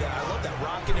 especially with that. I love that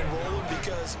rocking and rolling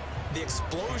because the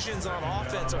explosions on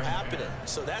offense are happening.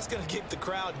 So that's going to keep the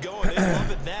crowd going. They're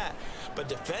loving that. But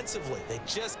defensively, they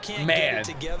just can't get it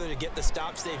together to get the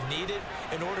stops they've needed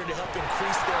in order to help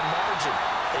increase their margin.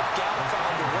 They've got to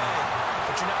find a way,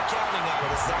 but you're not counting on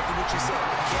it. Exactly what you said.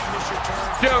 You can't miss your turn.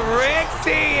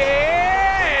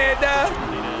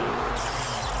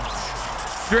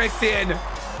 Drixian,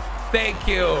 thank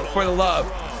you for the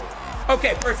love.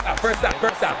 Okay, first up.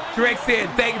 Drixian,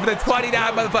 thank you for the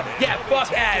 29, motherfucker. Yeah,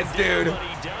 fuck ass, dude.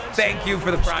 Thank you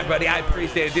for the prime, buddy. I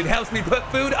appreciate it, dude. Helps me put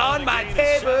food on my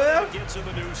table.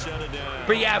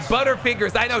 But yeah,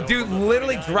 Butterfingers, I know, dude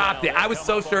literally dropped it. I was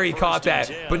so sure he caught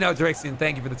that. But no, Drixian,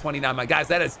 thank you for the 29, my guys.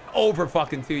 That is over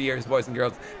fucking 2 years, boys and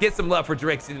girls. Get some love for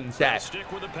Drixian in the chat.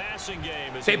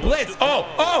 They blitz. Oh.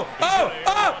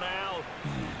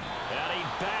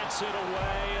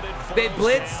 They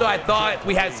blitzed, so I thought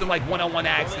we had some like one-on-one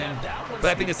action. But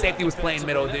I think the safety was playing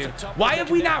middle, dude. Why have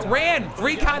we not ran?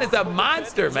 Recon is a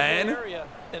monster, man.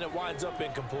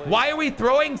 Why are we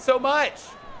throwing so much?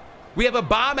 We have a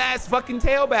bomb-ass fucking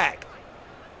tailback.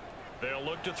 They'll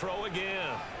look to throw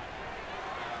again.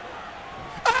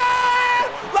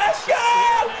 Let's go!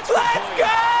 Let's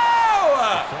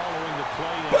go!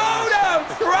 Boom!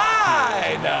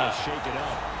 Tried!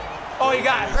 Oh, he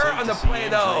got hurt on the play,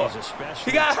 though.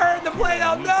 He got hurt in the play,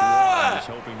 though. No!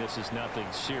 Hoping this is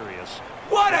nothing serious.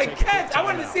 What a catch! I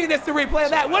wanted to see this to replay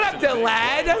that. What up,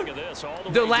 Delad?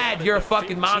 Delad, you're a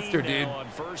fucking monster, dude.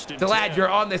 Delad, you're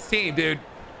on this team, dude.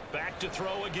 Back to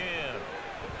throw again.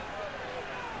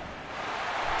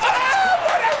 Oh,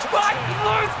 what a fucking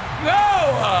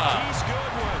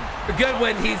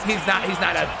Goodwin, he's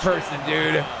not a person,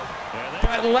 dude.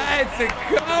 But let's go.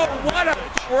 What a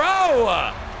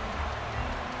throw!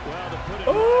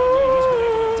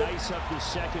 Ooh.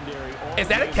 Is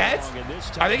that a catch?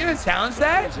 Are they going to challenge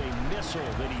that?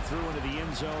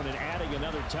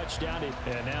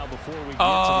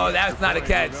 Oh, that's not a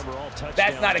catch.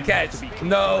 That's not a catch.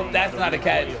 No, that's not a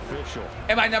catch.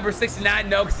 Am I number 69?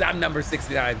 No, because I'm number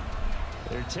 69.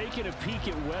 They're taking a peek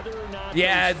at whether or not.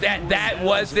 Yeah, that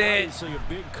wasn't. A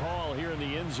big call here in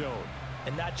the end zone.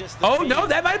 And not just oh no,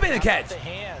 that might have been a catch.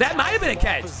 That might have been a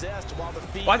catch.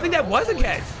 Well, I think that was a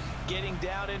catch. Getting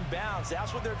down in bounds.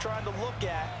 That's what they're trying to look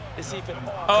at to see if it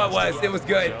oh, it was. It was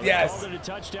good. Yes. A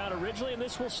touchdown originally, and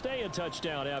this will stay a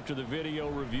touchdown after the video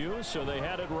review, so they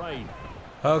had it right.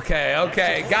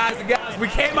 Okay, guys and gals, we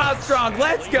came out strong.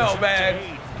 Let's go,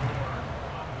 man.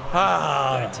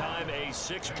 That time a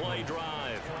 6-play drive.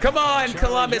 Come on,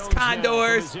 Columbus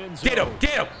Condors. Get him.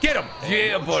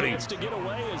 Yeah, buddy.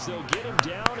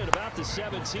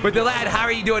 But the lad, how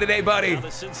are you doing today, buddy?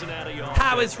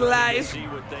 How is life? See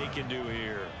what they can do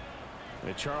here.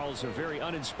 Charles, a very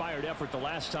uninspired effort the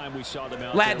last time we saw them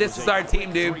out. Lad, this is our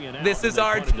team, dude. This is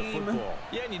our team.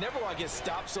 Yeah, and you never want to get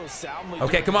stopped so soundly.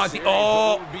 Okay, come on.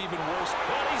 Oh.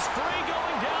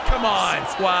 Come on,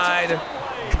 squad.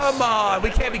 Come on, we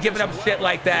can't be giving up shit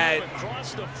like that.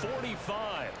 Across the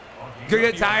 45. You're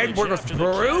getting tired? Work was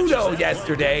brutal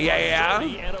yesterday.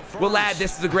 Yeah. Well, lad,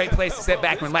 this is a great place to sit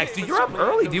back and relax. Dude, you're up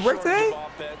early. Do you work today?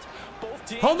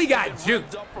 Homie got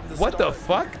juked. What the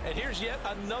fuck? And here's yet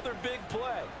another big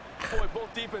play. Boy,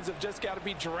 both defenses have just got to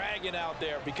be dragging out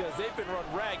there because they've been run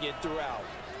ragged throughout.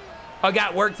 I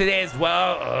got work today as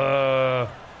well.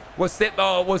 We'll sit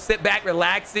back,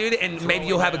 relax, dude, and maybe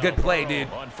you'll have a good play, dude.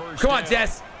 Come on,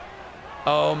 Jess.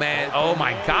 Oh, man. Oh,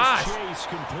 my gosh.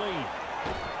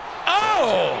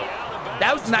 Oh!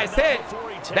 That was a nice hit.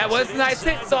 That was a nice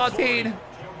hit, Saltine.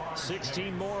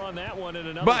 16 more on that one and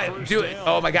another. But do it.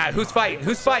 Oh, my God. Who's fighting?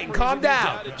 Who's fighting? Calm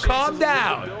down. Calm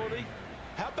down.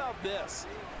 How about this?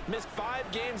 Missed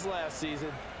 5 games last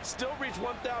season. Still reached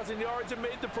 1,000 yards and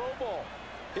made the Pro Bowl.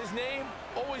 His name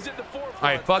always at the forefront. All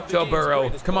right, fuck Joe Burrow.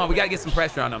 Come on, we got to get some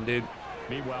pressure on him, dude.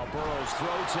 Meanwhile, Burrow's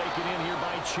throw taken in here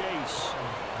by Chase.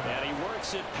 And he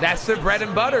works it. That's the bread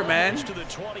and butter, man. To the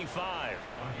 25.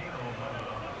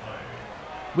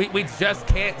 We just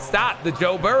can't stop the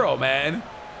Joe Burrow, man.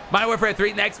 Modern Warfare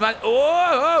 3 next month.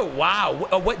 Oh, wow.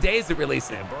 What day is it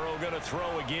releasing? And Burrow going to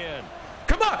throw again.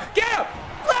 Come on, get him.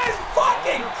 Let's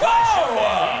fucking go. He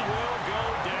will go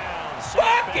down.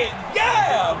 Fucking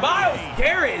yeah. Miles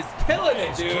Garrett is killing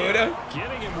it, dude.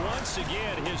 Getting him once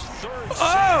again, his third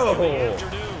sack of the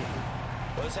afternoon.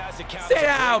 Sit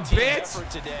down, bitch.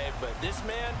 Today, but this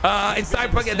man, and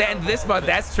Cyberpunk at the end of this month.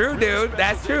 That's true, dude.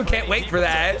 That's true. Can't wait for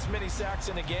that. This many sacks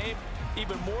in a game,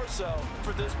 even more so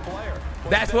for this player.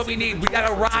 That's what we need. We got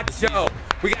to rock Joe.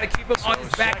 We got to keep him on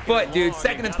his back foot, dude.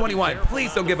 2nd and 21.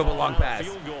 Please don't give him a long pass.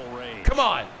 Come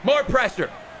on. More pressure.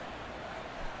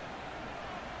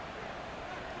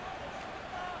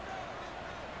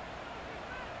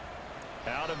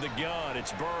 Out of the gun,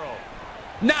 it's Burrow.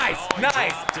 Nice,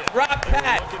 nice. Rock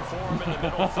Pat.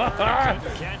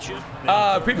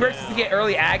 Pre-purchase to get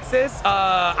early access.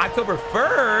 October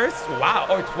 1st. Wow.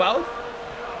 Or 12th.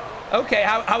 Okay.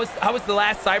 How was the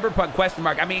last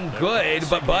Cyberpunk ? I mean, good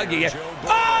but buggy.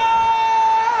 Oh!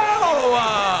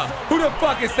 Who the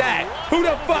fuck is that? Who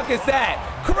the fuck is that?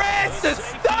 Chris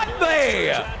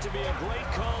Studley.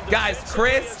 Guys,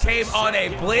 Chris came on a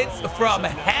blitz from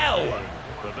hell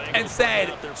and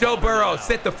said, Joe Burrow,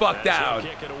 sit the fuck down.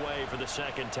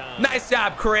 Nice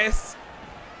job, Chris.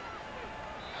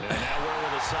 And now where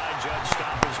will the side judge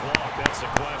stop his walk? That's the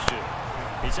question.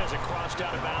 He says it crossed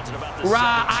out of bounds at about the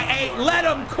let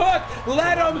him cook.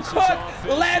 Let him cook.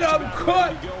 Let him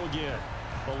cook.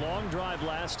 The long drive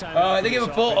last time. They give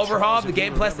a full overhaul of the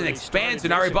game plus an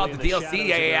expansion. I already bought the DLC.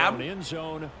 Yeah. End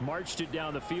zone, marched it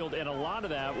down the field, and a lot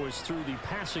of that was through the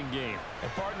passing game.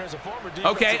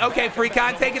 Okay,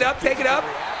 Freecon, take it up.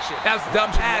 That was a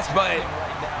dumb pass, but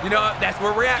you know that's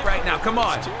where we're at right now. Come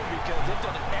on.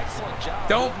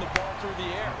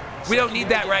 We don't need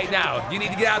that right now. You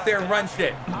need to get out there and run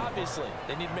shit. Obviously,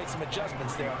 they need to make some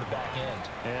adjustments there on the back end.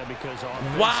 Yeah, because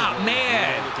wow,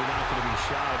 man.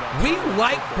 We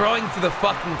like throwing to the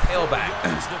fucking tailback.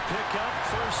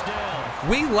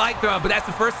 We like throwing, but that's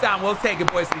the first time we'll take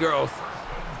it, boys and girls.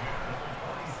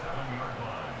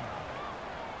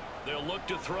 They'll look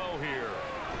to throw here.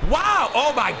 Wow,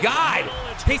 oh my God.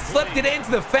 He slipped it into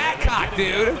the fat cock,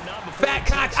 dude. Fat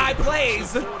cock eye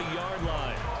plays.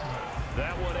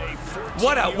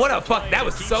 What a fuck. That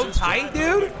was so tight,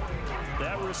 dude.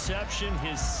 That reception,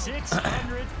 his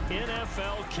 600th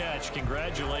NFL catch.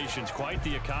 Congratulations. Quite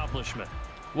the accomplishment.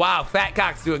 Wow, Fat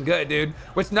Cock's doing good, dude.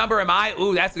 Which number am I?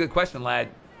 Ooh, that's a good question, lad.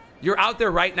 You're out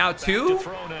there right now, too?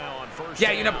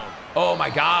 Yeah, you know. Oh, my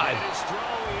God.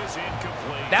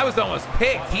 That was almost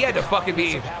picked. He had to fucking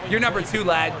be. You're number 2,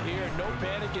 lad. No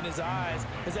panic in his eyes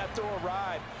as that throw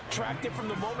arrived. Tracked it from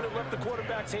the moment it left the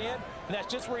quarterback's hand, and that's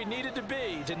just where he needed to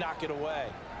be to knock it away.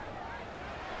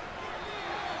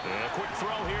 A quick throw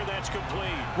here, that's complete.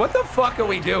 What the fuck are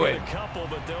we doing?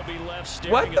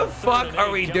 What the fuck are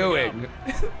we doing?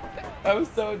 That was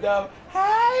so dumb.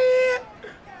 Hi.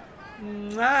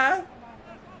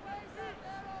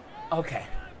 Okay.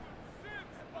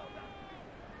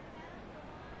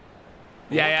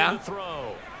 Yeah.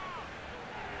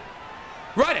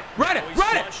 Run it.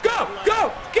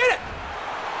 Go, get it.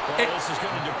 Well, this is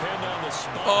going to depend on the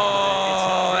spot.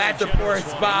 Oh, that's a poor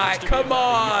spot. Come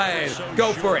on.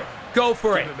 Go for it. Go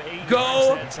for it.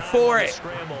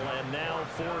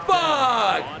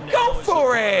 Fuck. Go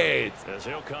for it.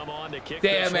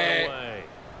 Damn it.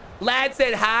 Lad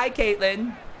said hi,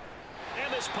 Caitlin.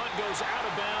 this punt goes out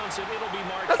of bounds, and it'll be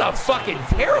marked. That's a fucking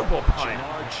terrible punt.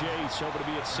 Chase hoping to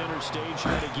be at center stage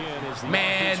yet again as the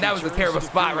Man, that was a terrible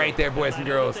spot right there, boys and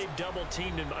girls.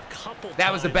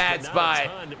 That was a bad spot.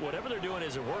 Whatever they're doing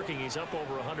isn't working. He's up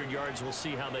over 100 yards. We'll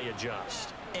see how they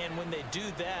adjust. And when they do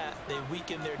that, they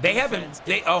weaken their defense.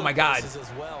 Oh my God. As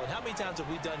well. And how many times have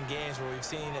we done games where we've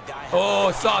seen a guy?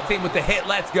 Oh, Salty with the hit.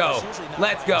 Let's go.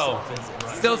 Let's go.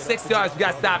 Still 6 yards. We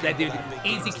got to stop that, dude.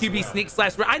 Easy QB sneak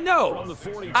slash run. I know.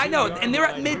 I know. And they're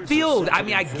at midfield. I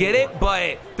mean, I get it,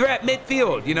 but they're at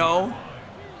midfield, you know?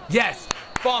 Yes.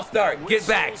 False start. Get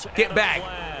back. Get back.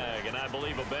 And I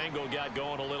believe a Bengal got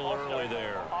going a little early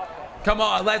there. Come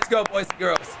on. Let's go, boys and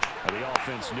girls. The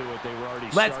offense knew it. They were already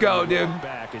Let's go, dude.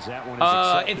 Back as that one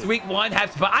is it's week 1. Have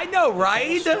some fun. I know,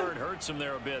 right? Hurts him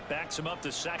there a bit. Backs him up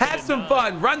to second. Have some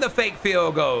fun. Run the fake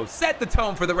field goal. Set the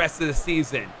tone for the rest of the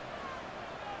season.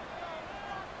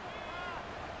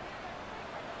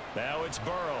 Now it's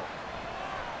Burrow.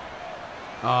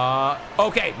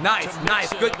 Okay, nice.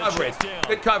 Good coverage.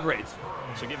 Good coverage.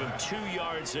 So give him 2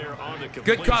 yards there on the completion.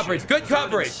 Good coverage. Good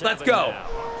coverage. Let's go.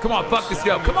 Come on, fuck this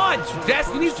joke. Come on, Jess.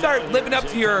 You need to start living up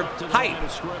to your height.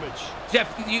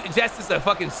 Jess is a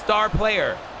fucking star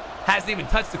player. Hasn't even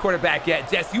touched the quarterback yet.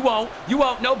 Jess, you won't. You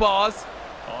won't. No balls.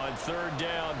 On third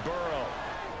down, Burrow.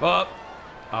 Up.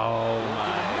 Oh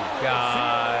my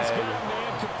God.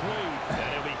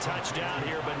 And he'll be touchdown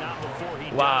here, but not before he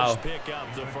does pick up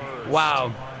the first.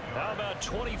 Wow. How about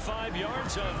 25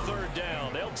 yards on third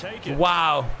down? They'll take it.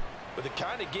 Wow. With the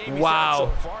kind of game he's had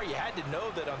so far, you had to know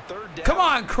that on third down. Come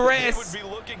on, Chris.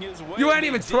 You weren't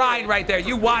even trying right there.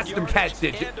 You watched him catch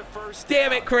it.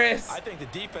 Damn it, Chris. I think the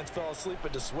defense fell asleep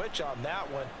at the switch on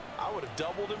that one. I would have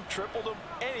doubled him, tripled him,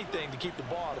 anything to keep the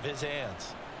ball out of his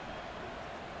hands.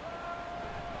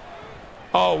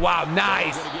 Oh, wow.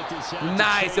 Nice.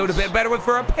 Nice. It would have been better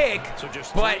for a pick,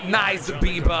 but nice,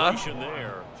 Biba.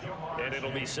 And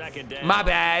it'll be second down. My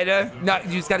bad. No,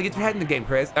 you just got to get your head in the game,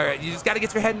 Chris. All right, you just got to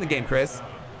get your head in the game, Chris.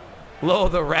 Lil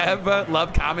the Rev,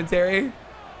 love commentary.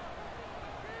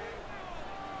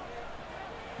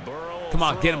 Come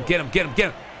on, get him.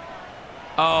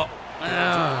 Oh.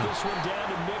 This one down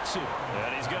to Mixon.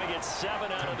 And he's going to get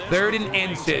 7 out of this. 3rd and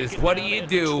inches. What do you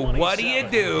do? What do you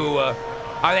do?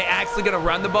 Are they actually going to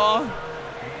run the ball?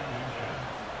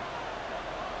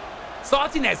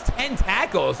 Saltine has 10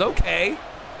 tackles. Okay.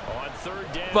 On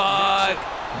third down. Fuck.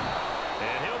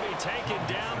 And he'll be taken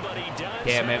down, but he does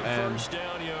have first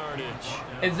down yardage.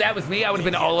 If that was me, I would have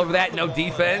been all over that. No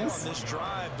defense. This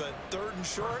drive, but 3rd and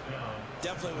short,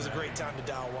 definitely was a great time to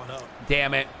dial one up.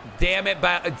 Damn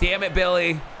it,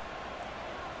 Billy.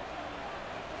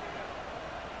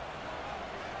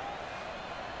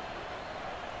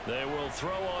 They will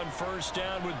throw on first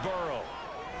down with Burrow.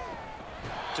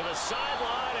 To the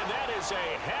sideline, and that is a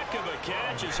heck of a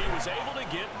catch as he was able to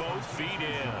get both feet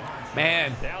in.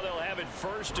 Man. Now they'll have it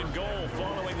 1st and goal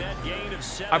following that gain of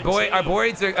 17. Our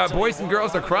boys and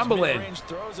girls are crumbling. Mid-range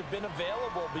throws have been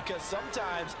available because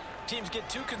sometimes teams get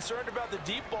too concerned about the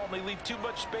deep ball and they leave too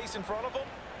much space in front of them.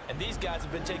 And these guys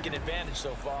have been taking advantage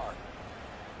so far.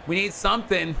 We need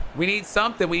something. We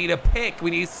need a pick.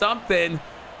 We need something.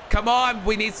 Come on.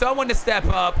 We need someone to step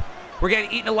up. We're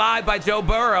getting eaten alive by Joe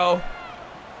Burrow.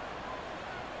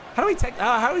 How do we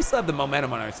still have the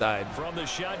momentum on our side? From the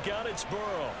shotgun, it's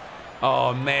Burrow.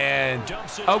 Oh, man.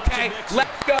 Okay,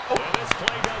 let's go. This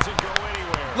play doesn't go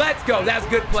anywhere. Let's go. That's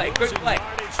good play. Good play.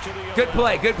 Good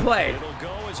play. Good play. It'll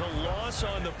go as a loss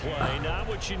on the play. Not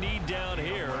what you need down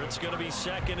here. It's going to be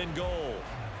 2nd and goal.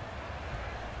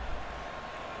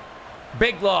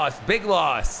 Big loss. Big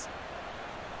loss.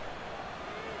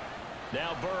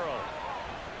 Now Burrow.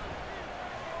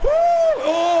 Woo!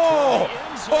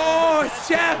 Oh,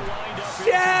 Chef!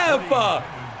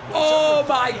 Oh,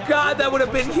 my God, that would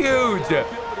have been huge.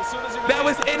 That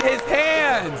was in his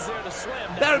hands.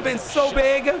 That would have been so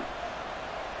big.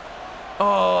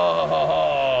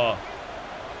 Oh.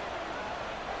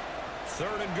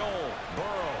 3rd and goal.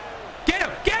 Burrow. Get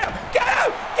him!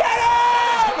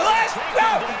 Let's go!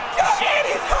 And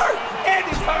he's hurt!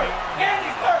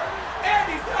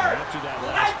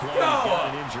 Let's go!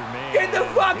 Get the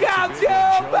fuck out,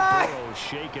 Joe! Bye!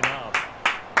 Shaken up.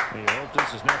 We hope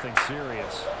this is nothing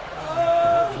serious.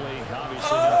 Hopefully,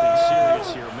 obviously, nothing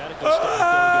serious here. Medical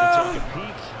staff going to take a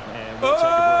peek, and we'll take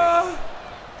a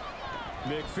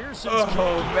break. McPherson's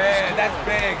man, that's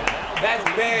big. That's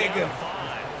big.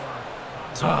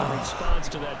 Response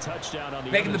to that touchdown on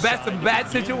the making the best of a bad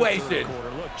situation.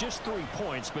 Look, just 3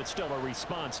 points, but still a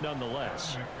response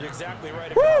nonetheless. You're exactly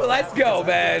right. Woo, let's go,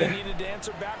 man. They needed to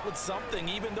answer back with something,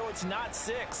 even though it's not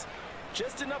 6.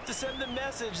 Just enough to send the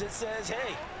message that says,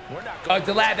 hey, Oh,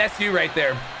 Delad, that's you right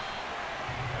there.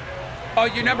 Oh,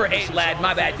 you're number 8, lad.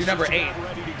 My bad. You're number 8.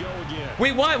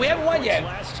 We won. We haven't won yet.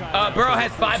 Burrow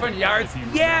has 500 yards.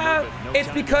 Yeah,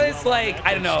 it's because, like,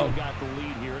 I don't know.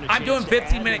 I'm doing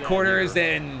 15-minute quarters,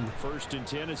 and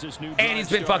he's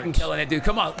been fucking killing it, dude.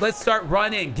 Come on, let's start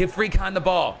running. Give Freakon the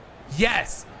ball.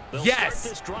 Yes.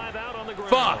 Yes.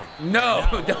 Fuck. No,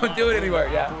 don't do it anymore.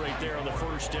 Yeah. Right there on the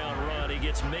first down run, he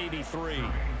gets maybe 3.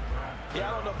 Yeah,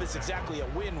 I don't know if it's exactly a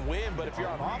win-win, but if you're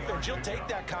on offense, you'll take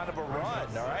that kind of a run,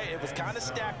 all right? It was kind of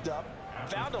stacked up,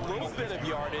 found a little bit of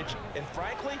yardage, and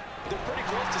frankly, they're pretty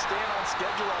close to staying on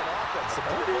schedule on offense. The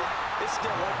playbook is still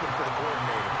open for the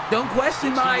coordinator. Don't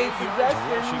question my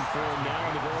suggestions.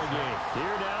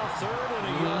 Here now, 3rd and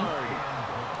a yard.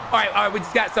 All right, we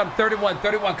just got some 31.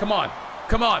 Come on.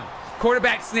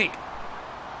 Quarterback sneak.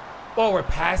 Oh, we're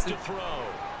passing. To throw. And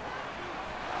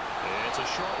it's a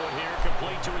short one here,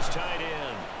 complete to his tight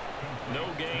end. No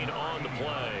gain on the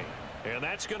play. And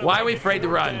that's going to Why are we afraid to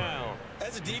run?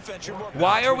 As a defense, you're more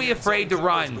Why are we afraid to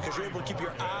run? because you're able to keep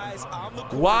your eyes on the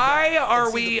Why are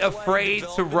and see we the play afraid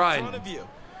develop to in run? front of you.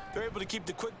 They're able to keep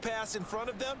the quick pass in front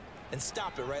of them and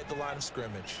stop it right at the line of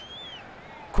scrimmage.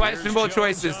 Questionable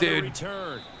choices, dude.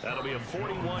 Return. That'll be a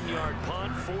 41-yard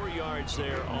punt, 4 yards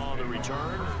there on the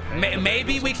return.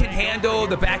 Maybe we can handle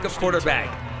the backup quarterback.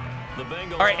 All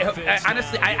right,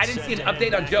 honestly, I didn't see an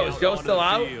update on Joe. Is Joe still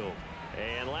out?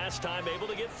 And last time able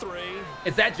to get 3.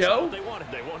 Is that Joe? They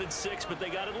wanted 6, but they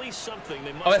got at least something.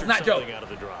 They Oh, it's not Joe. out of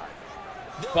the drive.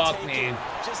 Fuck me.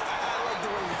 Just, I like the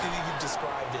way you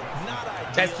described it. Not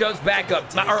ideal. That's Joe's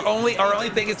backup. Our only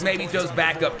thing is maybe Joe's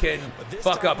backup can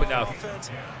fuck up enough. Offense,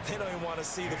 they don't even want to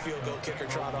see the field goal kicker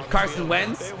trot on Carson the field.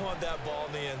 Wentz? They want that ball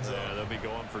in the end zone. Yeah, they'll be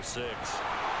going for 6.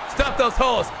 Stop those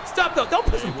holes. Stop those. Don't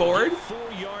push them forward.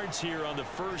 4 yards here on the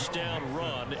first down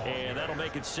run, and that'll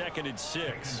make it 2nd and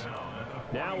 6.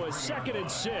 Now a 2nd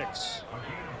and 6.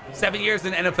 7 years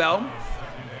in NFL.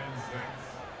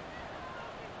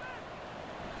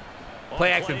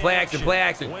 Play action.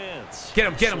 Get him.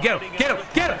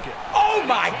 Oh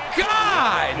my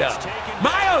God!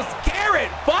 Myles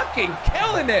Garrett fucking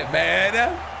killing it,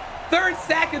 man. 3rd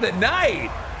sack of the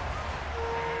night.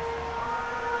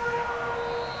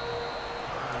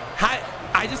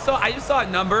 I just saw a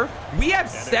number. We have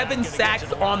 7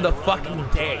 sacks on the fucking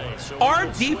day. Our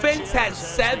defense has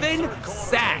 7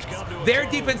 sacks. Their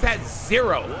defense has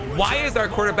 0. Why is our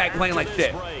quarterback playing like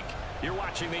shit? You're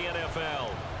watching the NFL.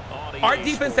 Our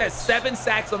defense has 7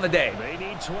 sacks on the day. They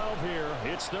need 12 here.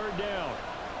 It's 3rd down.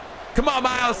 Come on,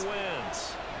 Miles.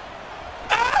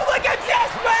 Oh, look at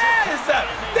Jess Miss!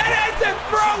 That is a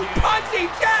throw punchy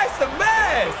Jess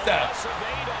Miss!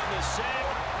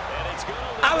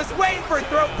 I was waiting for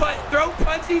throw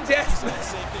punchy Jess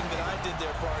Miss.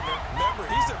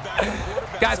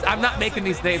 Guys, I'm not making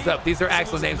these names up. These are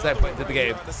actual names that I put into the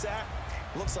game.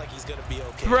 Looks like he's gonna be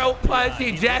okay. Throat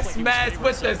punchy Jess Miss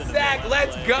with the sack.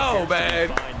 Let's go, man.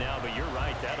 Now, but you're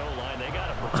right. That O-line, they got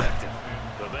to protect him.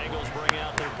 The Bengals bring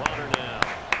out their punter now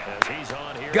as he's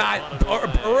on here. God,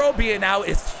 Burrow being out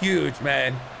is huge,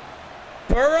 man.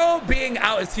 Burrow being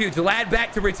out is huge. Lad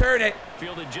back to return it.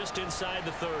 Fielded just inside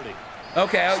the 30.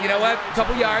 Okay, you know what? A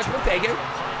couple yards. We'll take it.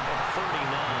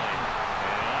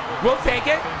 We'll take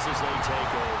it.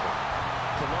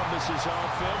 Columbus's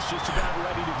offense just about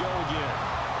ready to go again.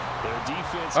 Their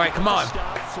defense. All right, come on.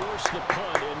 Force the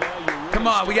punt, and now you really come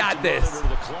on, we got this.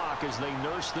 The clock as they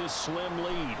nurse this slim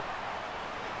lead.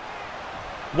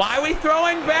 Why are we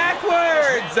throwing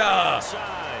backwards?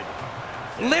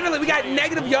 Literally, we got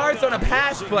negative yards on a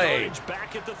pass play.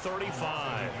 Back at the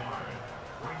 35.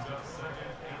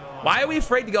 Why are we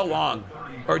afraid to go long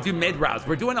or do mid routes?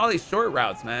 We're doing all these short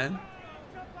routes, man.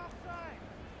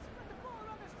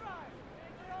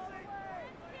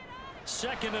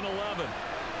 Second and 11.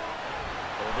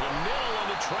 Over the middle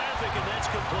into traffic, and that's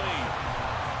complete.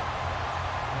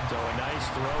 So a nice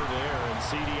throw there. And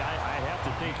CD, I have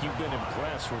to think you've been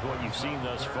impressed with what you've seen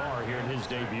thus far here in his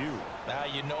debut. Now,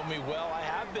 you know me well. I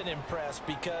have been impressed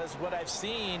because what I've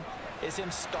seen is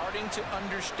him starting to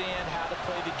understand how to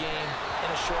play the game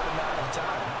in a short amount of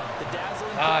time. The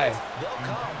dazzling plays, they'll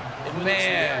come.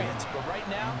 Experience, but right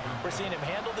now, we're seeing him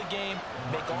handle the game,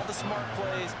 make all the smart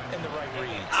plays, and the right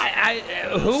reads.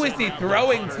 Who is he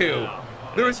throwing to?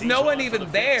 There was no one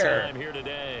even there.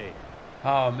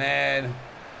 Oh, man.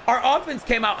 Our offense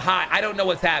came out hot. I don't know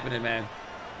what's happening, man.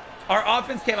 Our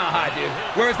offense came out hot, dude.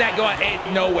 Where is that going?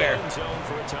 Nowhere.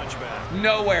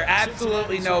 Nowhere.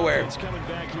 Absolutely nowhere. Coming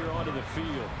back here onto the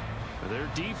field. Their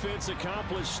defense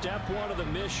accomplished step 1 of the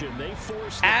mission. They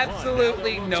forced the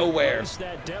absolutely nowhere.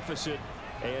 That deficit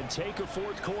and take a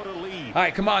 4th quarter lead. All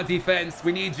right, come on, defense.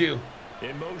 We need you.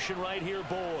 In motion right here,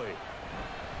 Boyd.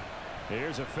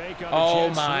 Here's a fake on Oh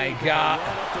jet my sweep. God.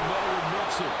 Right up the middle and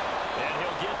mix it. And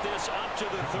he'll get this up to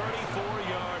the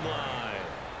 34-yard line.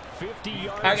 50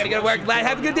 yards. I gotta go to work.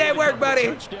 Have a good day at work, buddy.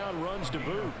 Touchdown runs to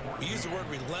boot. We use the word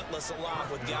relentless a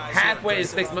lot with guys. Halfway is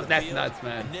 6 months. That's nuts,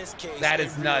 man. In this case, That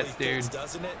is it nuts, really fits, dude.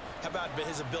 doesn't it? How about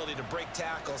his ability to break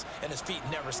tackles and his feet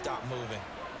never stop moving?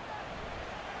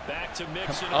 Back to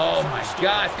Mixon. Oh my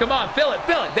gosh. Come on, fill it,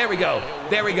 fill it. There we go.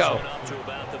 There we go. Up to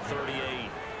about the 38.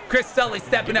 Chris Sully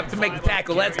stepping up to make the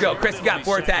tackle. Let's go. Chris got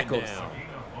 4 tackles.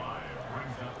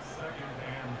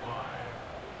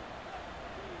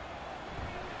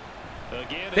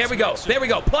 Again, There we go. There we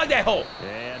go. Plug that hole.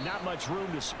 And not much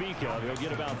room to speak of. He'll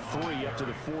get about 3 up to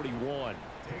the 41.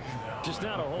 Just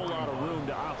not a whole lot of room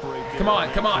to operate there. Come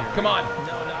on, come on, come on. No,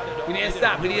 not at all. We need to They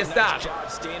stop. did We a need to really nice stop. job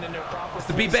staying in their proper It's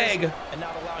the be places big. and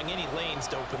not allowing any lanes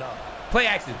to open up. Play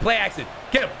action. Play action.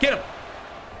 Get him. Get him.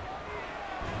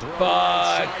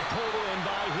 Fuck.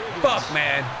 Fuck,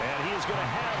 man. And he's going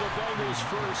to have the Bengals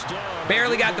first down.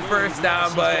 Barely got the first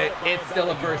down, but it's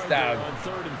still a first down. On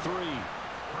 3rd and 3.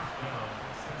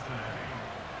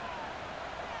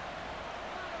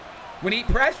 We need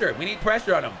pressure. We need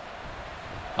pressure on him.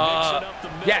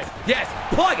 Yes, yes.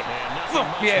 Plug it. Fuck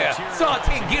yeah.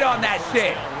 Saltine, get on that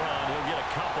shit. He'll get a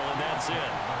couple, and that's it.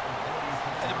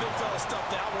 And the big fella stuffed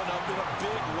that one up in a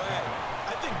big way.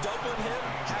 I think doubling him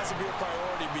has to be a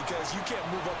priority because you can't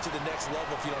move up to the next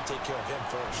level if you don't take care of him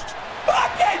first.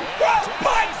 Fucking front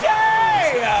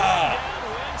punchy!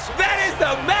 That is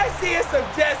the messiest of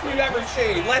deaths we've ever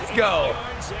seen. Let's go.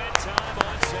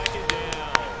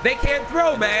 They can't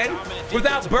throw, man.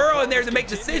 Without Burrow in there to make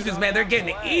decisions, man, they're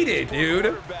getting eated,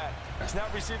 dude. He's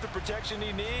not received the protection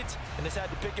he needs and has had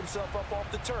to pick himself up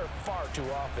off the turf far too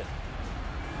often.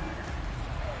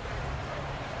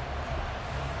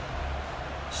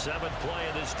 Seventh play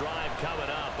of this drive coming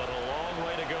up, but a long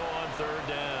way to go on 3rd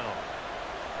down.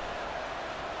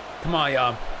 Come on,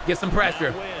 y'all. Get some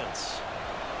pressure.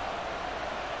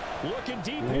 Looking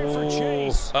deep here for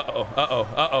Chase. Uh-oh, uh-oh,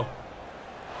 uh-oh.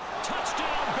 Touchdown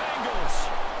Bengals.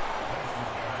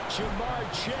 Jamar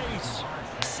Chase,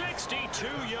 62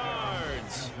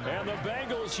 yards. And the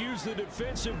Bengals use the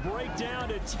defensive breakdown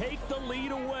to take the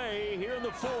lead away here in the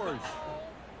 4th.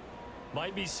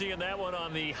 Might be seeing that one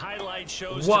on the highlight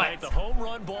shows tonight. The home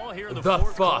run ball here in the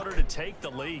 4th quarter to take the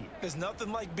lead. There's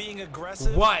nothing like being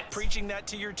aggressive. Preaching that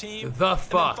to your team. The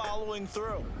fuck? And then following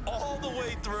through. All the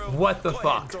way through. What the Go fuck?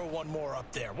 ahead and throw one more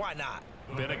up there. Why not?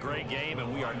 Been a great game,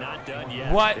 and we are not done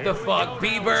yet. What the fuck?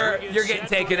 Bieber, you're getting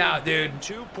taken out, dude.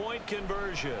 2-point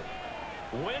conversion.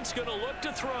 Wentz going to look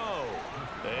to throw.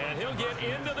 And he'll get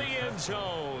into the end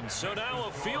zone. So now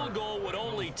a field goal would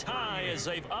only tie as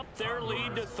they've upped their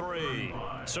lead to 3.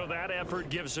 So that effort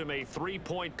gives them a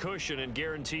 3-point cushion and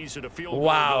guarantees that a field goal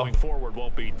going forward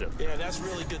won't beat them. Yeah, that's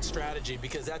really good strategy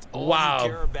because that's all you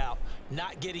care about.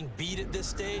 Not getting beat at this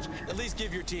stage. At least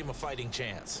give your team a fighting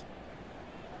chance.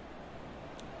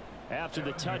 After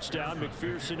the touchdown,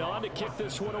 McPherson on to kick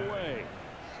this one away.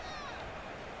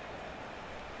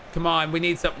 Come on, we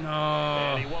need something.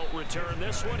 And he won't return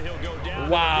this one. He'll go down.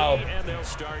 Wow. And they'll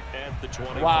start at the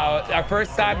 25. Wow, our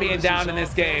first time being down in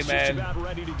this game, man. Just about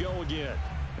ready to go again.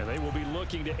 And they will be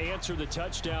looking to answer the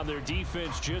touchdown. Their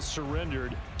defense just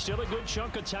surrendered. Still a good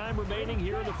chunk of time remaining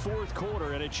here in the 4th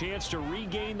quarter and a chance to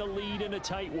regain the lead in a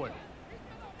tight one.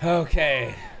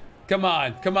 Okay. Come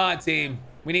on. Come on, team.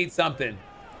 We need something.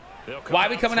 Why are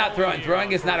we coming out throwing?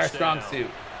 Throwing is not our strong suit.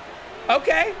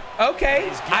 Okay. Okay.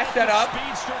 I shut up.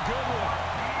 Speedster Goodwin.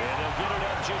 And they'll get it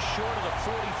up just short of the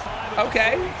 45.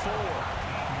 Okay.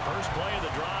 First play of the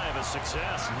drive, a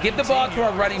success. Give the ball to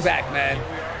our running back, man.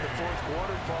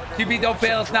 QB, don't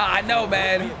fail us now. I know,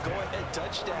 man.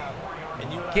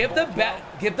 Give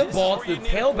the ball to the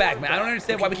tailback, man. I don't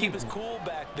understand why we keep his cool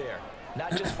back there.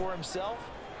 Not just for himself,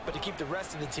 but to keep the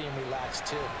rest of the team relaxed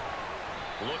too.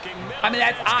 I mean,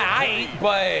 that's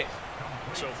but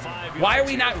why are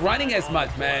we not running as much,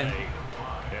 man?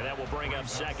 And that will bring up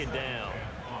 2nd down.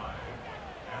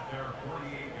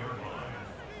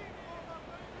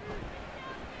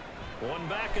 One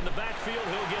back in the backfield,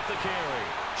 he'll get the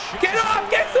carry. Get off,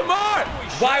 get some more!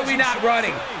 Why are we not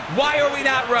running? Why are we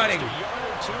not running?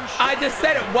 I just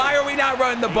said it. Why are we not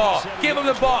running the ball? Give him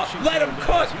the ball. Let him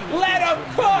cook. Let him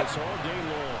cook.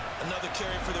 Another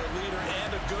carry for their leader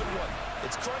and a good one.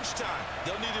 It's crunch time.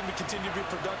 They'll need him to continue to be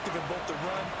productive in both the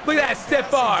run. Look at that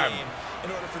stiff arm. In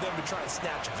order for them to try and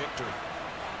snatch a victory.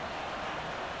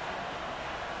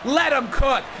 Let him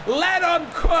cook. Let him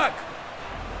cook.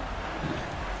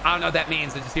 I don't know what that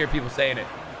means. I just hear people saying it.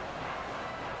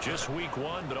 Just week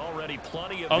 1, but already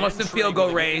plenty of almost in field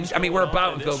goal range. I mean, we're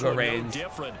about in field goal range.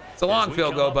 It's a long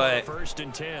field goal, but first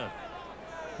and 10.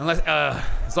 unless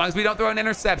as long as we don't throw an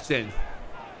interception.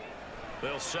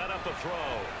 They'll set up a throw.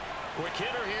 Quick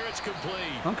hitter here, it's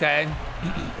complete. Okay.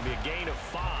 It'll be a gain of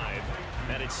 5,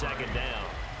 and it's second down.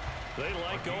 They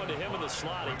like going to him in the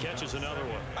slot. He catches another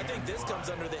one. I think this comes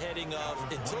under the heading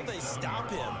of until they stop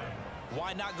him,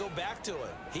 why not go back to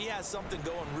it? He has something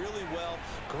going really well.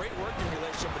 Great working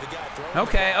relationship with the guy throwing.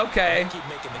 Okay, okay.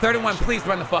 31, please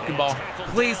run the fucking ball.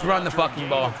 Please run the fucking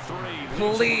ball.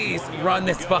 Please run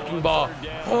this fucking ball.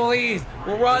 Please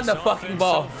run the fucking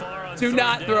ball. Do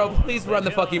not throw. Please run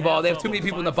the fucking ball. They have too many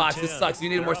people in the box. This sucks. You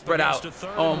need more spread out.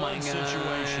 Oh my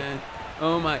god.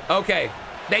 Oh my. Okay.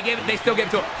 They gave it. They still gave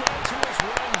it to him.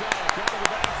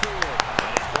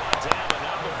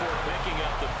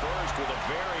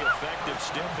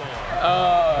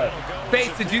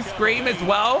 Face, did you scream as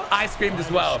well? I screamed as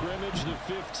well.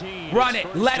 Run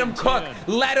it. Let him cook.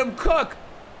 Let him cook.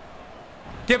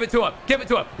 Give it to him. Give it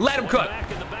to him. Let him cook.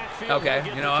 Okay,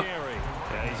 you know what?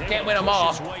 Can't win them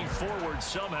all. Forward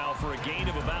somehow for a gain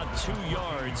of about 2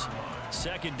 yards.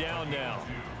 Second down now.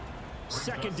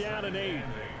 Second down and 8.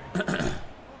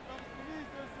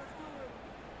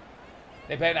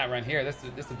 They better not run here. This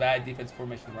is a bad defense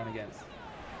formation to run against.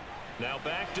 Now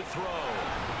back to throw.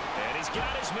 And he's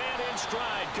got his man in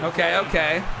stride. Okay,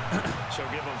 okay. So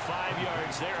give him 5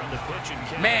 yards there on the pitch and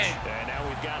catch. Man, and now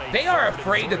we've got a they are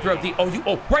afraid to throw deep.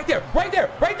 Oh, right there, right there,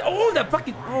 right there. Oh, the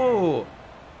fucking, oh.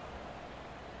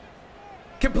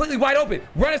 Completely wide open.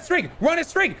 Run a streak, run a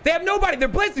streak. They have nobody. They're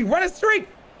blitzing. Run a streak.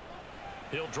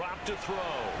 He'll drop to throw.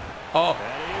 Oh,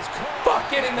 fuck,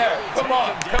 get in there. Come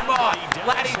on, come on.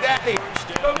 Laddie Daddy,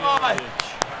 come on.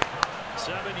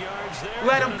 7 yards there.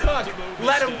 Let him cook.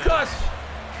 Let him cook.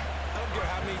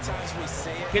 How many times we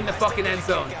say it, get in the fucking end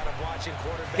zone.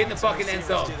 Get in the fucking end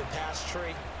zone. Do the pass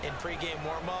tree in pregame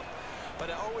warm-up,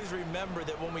 but I always remember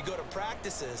that when we go to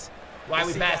practices, why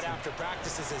we pass after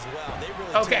practices as well. They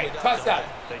really okay, touchdown.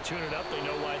 They tune it up. They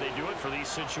know why they do it for these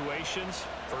situations.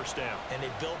 First down. And they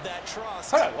build that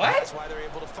trust. Hold on, what? That's why they're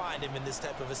able to find him in this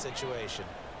type of a situation.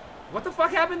 What the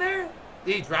fuck happened there?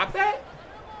 Did he drop that?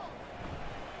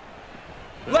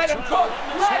 Let him cook!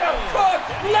 Let him cook!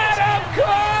 Let him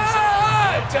cook!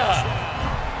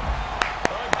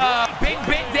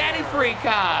 Big Daddy Free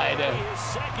card.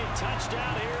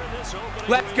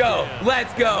 Let's go!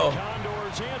 Let's go!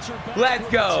 Let's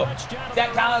go!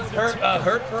 That Collins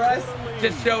hurt for us.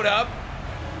 Just showed up.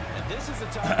 And this is a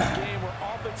type of game where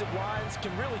offensive lines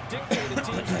can really dictate a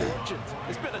team's fortunes.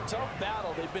 It's been a tough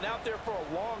battle. They've been out there for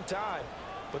a long time.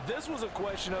 But this was a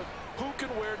question of who can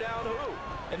wear down who.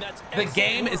 And that's the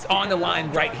game is on the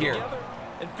line right here.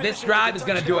 This drive is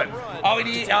gonna do it. All we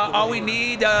need now all we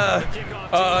need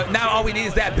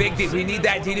is that big D. We need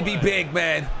that D to be big,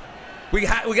 man. We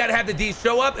gotta have the D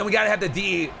show up, and we gotta have the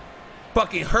D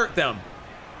fucking hurt them.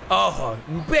 Oh,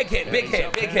 big hit, big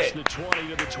hit, big hit. The 20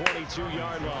 to the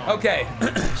 22-yard line. Okay.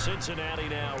 Cincinnati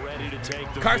now ready to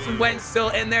take the Carson Wentz still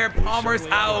in there. Palmer's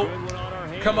out.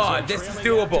 Come on, this is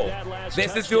doable.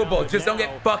 This is doable. Just don't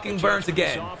get fucking burned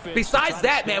again. Besides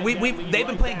that, man, they've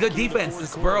been playing good defense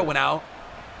since Burrow went out.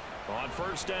 On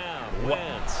first down,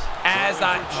 Wentz.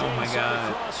 Oh my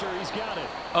god.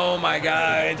 Oh my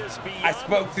god. I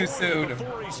spoke too soon.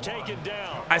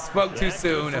 I spoke too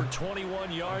soon.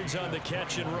 21 yards on the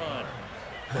catch and run.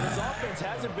 But his offense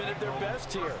hasn't been at their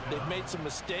best here. They've made some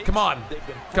mistakes. Come on. They've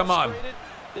been come on.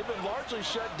 They've been largely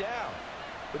shut down.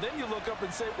 But then you look up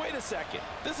and say, wait a second,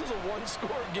 this is a one-score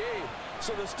game.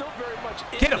 So they're still very much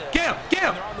in Get him, this. get him, get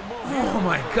him. Oh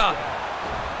my god.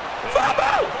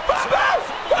 Fumble! Fumble!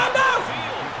 Fumble!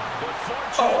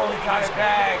 Oh, he got it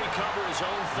back.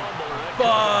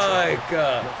 Fuck.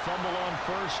 Fumble on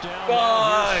first down.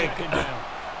 Fuck.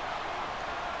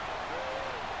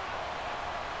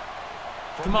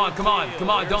 Come on, come on, come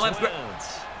on. Don't let him.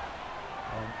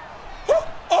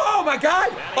 Oh my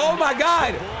god. Oh my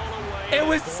god. It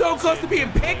was so close to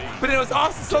being picked, but it was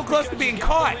also so close to being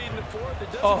caught.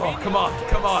 Oh, come on,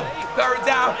 come on. Third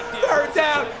down, third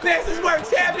down. This is where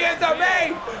champions are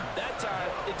made. That time,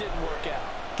 it didn't work out.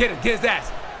 Get him, get his ass.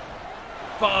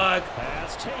 Fuck.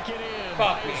 Pass taken in.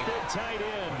 Fuck me. Tight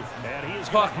end. And he is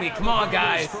Fuck me, come on,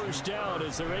 guys. First down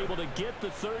as they're able to get the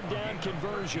third down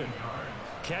conversion.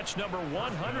 Catch number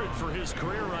 100 for his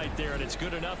career right there, and it's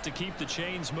good enough to keep the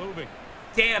chains moving.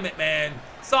 Damn it, man.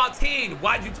 Saltine,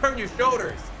 why'd you turn your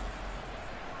shoulders?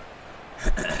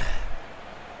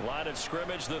 Line of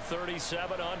scrimmage, the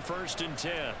 37 on first and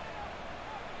 10.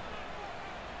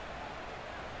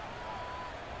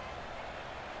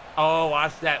 Oh,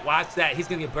 watch that, watch that. He's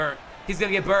gonna get burnt. He's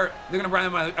gonna get burnt. They're gonna run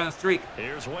him on a streak.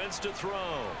 Here's Wentz to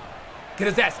throw. Get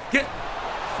his ass. Get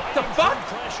the Fighting fuck?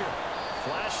 through pressure.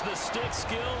 Flashed the stick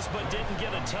skills, but didn't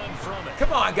get a ton from it.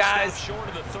 Come on, guys. Stopped short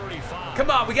of the 35.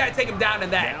 Come on, we gotta take him down in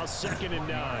that. Now 2nd and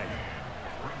 9.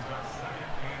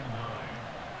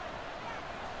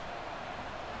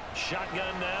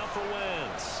 Shotgun now for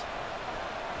Wentz.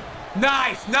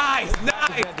 Nice, nice,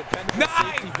 nice,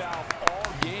 nice.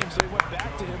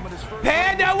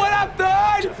 Panda, what up,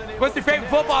 third? What's your favorite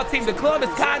football team? The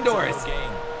Columbus Condors.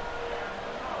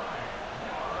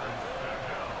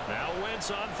 Now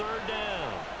Wentz on 3rd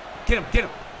down. Get him, get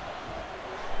him.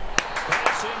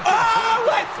 Oh,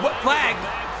 what flag?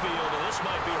 This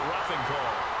might be a roughing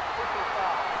call.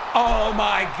 Oh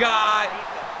my God.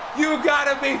 You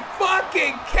gotta be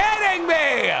fucking kidding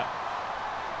me.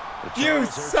 You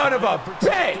son of a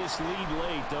bitch.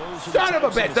 Son of a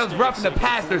bitch. That was roughing the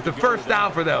passers, the first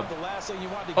down for them.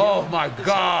 Oh my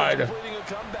God.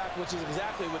 Which is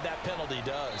exactly what that penalty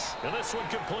does. And this one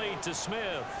complete to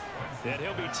Smith. And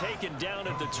he'll be taken down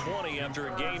at the 20 after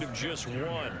a gain of just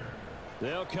 1.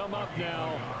 They'll come up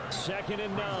now. 2nd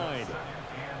and 9.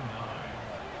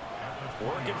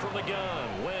 Working from the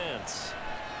gun. Wentz.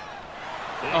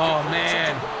 Oh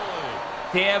man.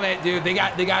 Damn it, dude. They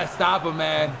gotta stop him,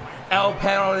 man. L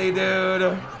penalty, dude.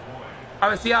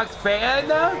 I'm a Seahawks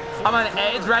fan. I'm on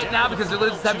edge right now because they're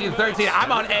losing 17-13.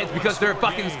 I'm on edge because they're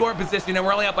fucking score position and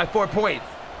we're only up by 4 points.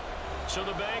 So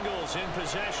the Bengals in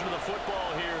possession of the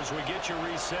football here as we get you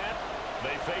reset.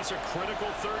 They face a critical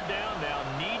 3rd down now,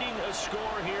 needing a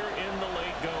score here in the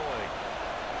late going.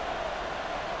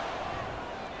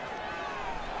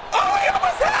 Oh, he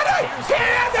almost had it! He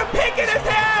had the pick in his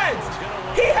hands!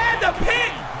 He had the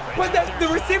pick! But the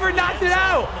receiver knocked it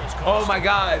out! Oh my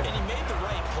God.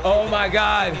 Oh my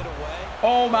God.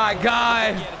 Oh my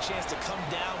God.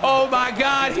 Oh my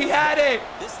God, he had it!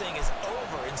 This thing is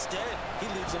over. Instead, he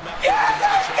leaves him out. Yeah,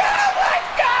 let's go! Let's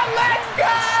go! Let's go!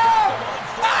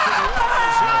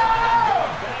 Oh!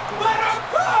 Let him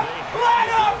cook! Let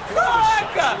him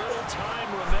cook! Time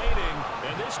remaining,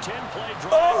 and this 10-play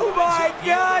drive. Oh my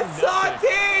God,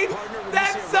 Saltine!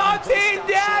 That's Saltine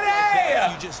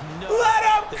Daddy! Let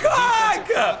him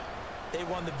cook! They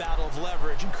won the battle of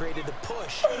leverage and created the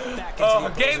push back into Oh,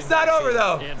 the game's not over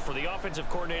though. And for the offensive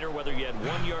coordinator, whether you had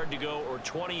 1 yard to go or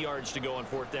 20 yards to go on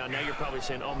 4th down, now you're probably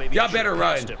saying, oh, maybe y'all better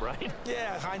run. It, right?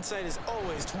 Yeah, hindsight is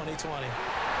always 20/20.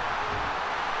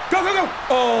 Go, go, go!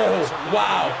 Oh,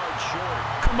 wow.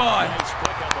 Come on.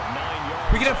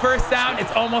 We get a first down.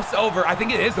 It's almost over. I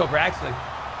think it is over, actually.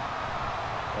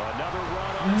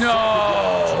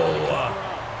 No.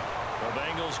 The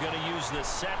Bengals going to use the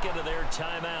 2nd of their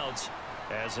timeouts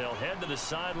as they'll head to the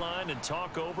sideline and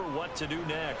talk over what to do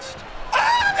next.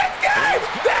 Oh, that's good!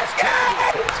 That's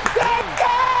good! That's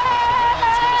good!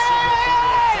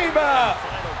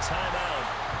 Final timeout,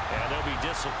 and they'll be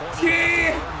disappointed to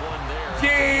earn one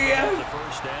there. The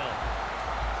first down.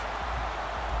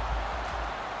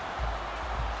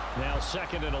 Now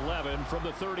 2nd and 11 from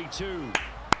the 32.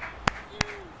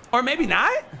 Or maybe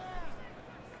not.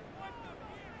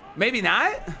 Maybe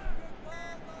not.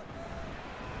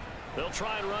 They'll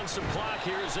try and run some clock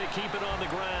here as they keep it on the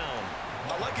ground.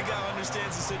 I like a guy who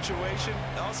understands the situation.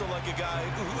 I also like a guy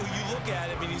who you look at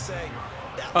him and you say,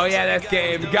 oh yeah, that's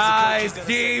game. Guys,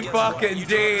 G fucking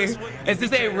G. Is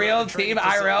this a real team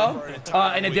IRL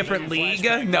in a different league?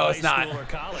 No, it's not.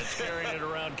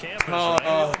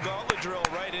 Oh,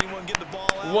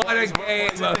 what a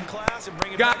game.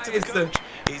 Guys,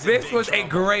 this was a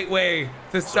great way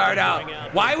to start out.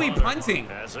 Why are we punting?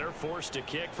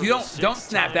 You don't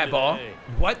snap that ball.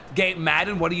 What game?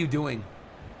 Madden, what are you doing?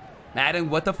 Madden,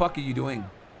 what the fuck are you doing?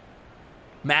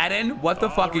 Madden, what the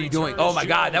fuck are you doing? Oh my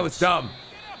God, that was dumb.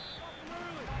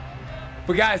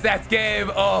 But guys, that's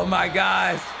game. Oh my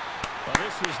gosh.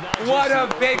 What a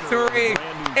victory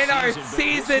in our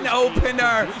season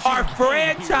opener, our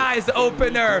franchise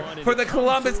opener for the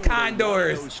Columbus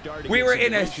Condors. We were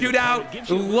in a shootout.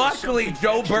 Luckily,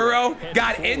 Joe Burrow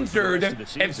got injured.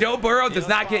 If Joe Burrow does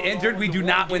not get injured, we do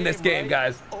not win this game,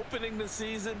 guys. Opening the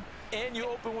season. And you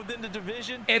open within the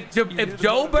division. If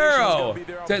Joe Burrow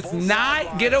does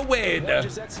not get a win,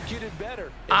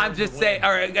 I'm just saying,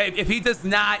 all right, if he does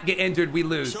not get injured, we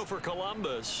lose. So for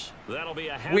Columbus, that'll be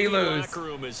a happy we lose. locker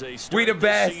room as they start we the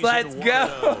best. Let's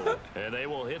go. And they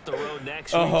will hit the road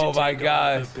next week. Oh my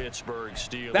God. Pittsburgh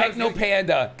Steelers. Techno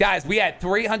Panda. Guys, we had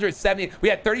 370. We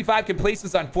had 35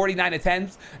 completions on 49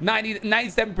 attempts,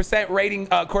 97% rating,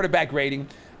 quarterback rating.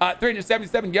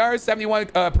 377 yards, 71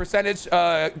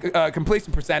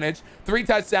 completion percentage, 3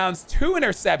 touchdowns, 2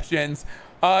 interceptions,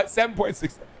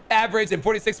 7.6 average, and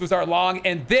 46 was our long.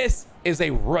 And this is a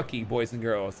rookie, boys and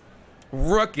girls.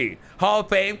 Rookie. Hall of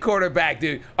Fame quarterback,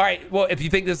 dude. All right, well, if you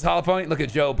think this is Hall of Fame, look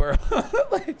at Joe Burrow.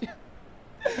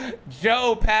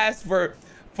 Joe passed for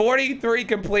 43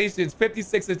 completions,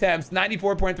 56 attempts,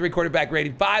 94.3 quarterback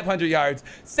rating, 500 yards,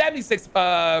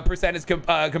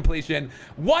 76% completion,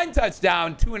 1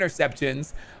 touchdown, 2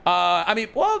 interceptions. I mean,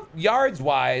 well,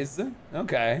 yards-wise,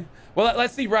 okay. Well,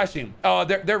 let's see rushing. Oh,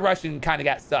 their rushing kind of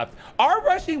got stuffed. Our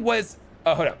rushing was...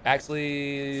 Oh, hold up.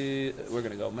 Actually, we're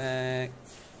going to go back.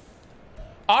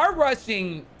 Our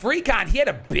rushing... Freecon, he had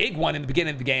a big one in the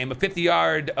beginning of the game, a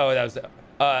 50-yard... Oh, that was...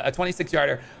 a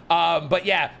 26-yarder. But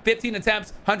yeah, 15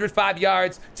 attempts, 105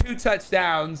 yards, 2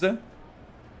 touchdowns. Let's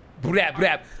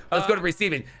go to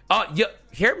receiving.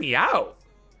 Hear me out.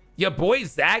 Your boy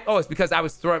Zach. Oh, it's because I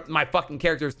was throwing, my fucking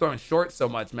character was throwing short so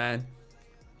much, man.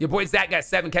 Your boy Zach got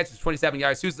 7 catches, 27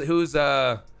 yards. Who's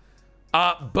Bodo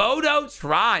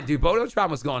Tron, dude. Bodo Tron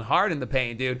was going hard in the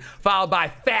paint, dude. Followed by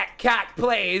Fat Cock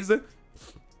Plays.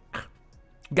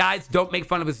 Guys, don't make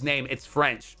fun of his name. It's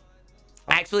French.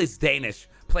 Actually, it's Danish.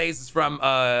 Plays is from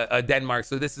Denmark,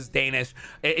 so this is Danish.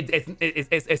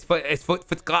 It's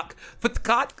Futcock.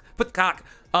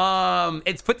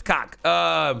 It's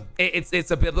Futcock.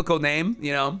 It's a biblical name,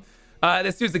 you know.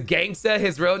 This dude's a gangster.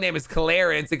 His real name is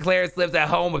Clarence, and Clarence lives at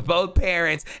home with both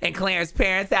parents, and Clarence's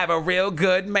parents have a real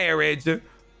good marriage.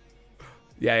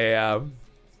 Yeah.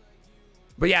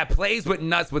 But yeah, Plays went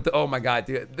nuts with the... Oh my God,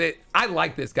 dude. I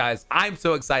like this, guys. I'm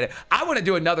so excited. I want to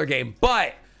do another game,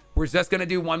 but we're just going to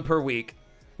do 1 per week.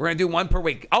 We're going to do 1 per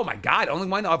week. Oh my God, only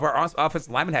one of our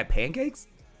offensive linemen had pancakes?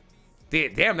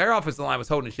 Damn, their offensive line was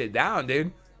holding shit down,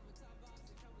 dude.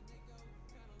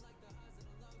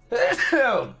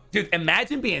 Dude,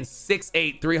 imagine being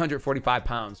 6'8", 345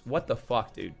 pounds. What the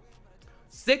fuck, dude?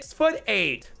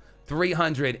 6'8",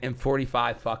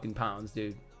 345 fucking pounds,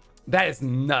 dude. That is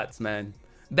nuts, man.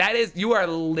 That is, you are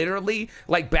literally,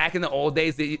 like, back in the old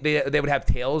days, they would have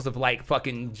tails of, like,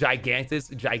 fucking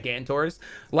gigantors.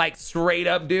 Like, straight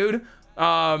up, dude.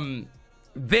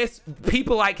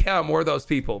 People like him were those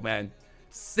people, man.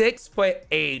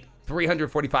 6'8",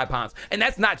 345 pounds. And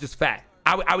that's not just fat.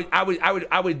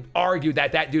 I would argue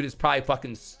that dude is probably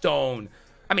fucking stoned.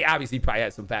 I mean, obviously, he probably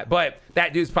has some fat, but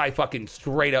that dude's probably fucking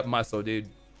straight up muscle, dude.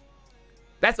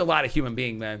 That's a lot of human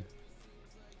being, man.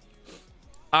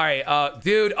 All right,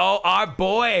 dude. Oh, our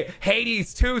boy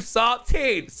Hades 2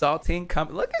 Saltine. Saltine, come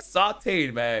look at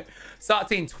Saltine, man.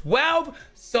 Saltine, 12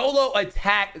 solo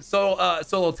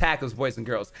tackles, boys and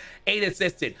girls. 8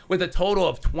 assisted with a total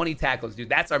of 20 tackles, dude.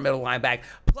 That's our middle linebacker,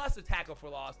 plus a tackle for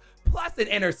loss, plus an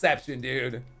interception,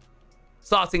 dude.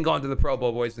 Saltine going to the Pro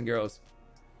Bowl, boys and girls.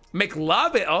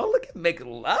 McLovin. Oh, look at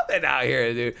McLovin out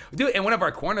here, dude. Dude, and one of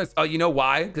our corners. Oh, you know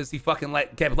why? Because he fucking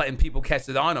kept letting people catch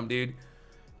it on him, dude.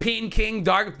 Peen King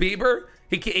Dark Bieber,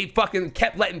 he fucking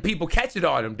kept letting people catch it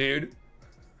on him, dude.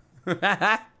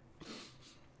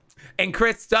 And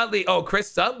Chris Studley,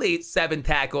 Chris Studley, 7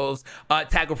 tackles,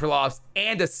 tackle for loss,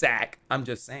 and a sack. I'm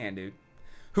just saying, dude.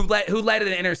 Who led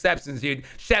in interceptions, dude?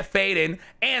 Chef Faden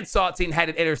and Saltine had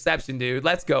an interception, dude.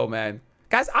 Let's go, man.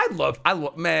 Guys, I love,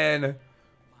 man.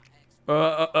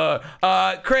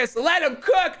 Chris, let him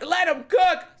cook.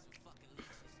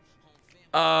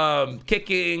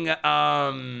 Kicking,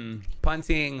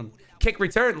 punting, kick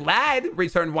return. Lad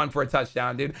returned 1 for a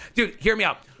touchdown, dude. Dude, hear me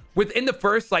out. Within the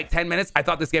first, like, 10 minutes, I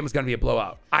thought this game was going to be a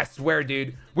blowout. I swear,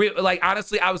 dude.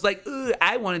 Honestly, I was like, ooh,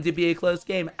 I wanted to be a close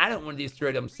game. I don't want to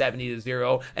destroy them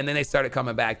 70-0. And then they started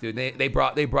coming back, dude. They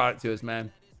brought it to us,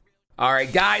 man. All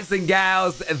right, guys and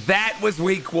gals, that was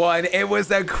week 1. It was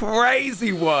a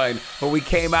crazy one, but we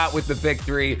came out with the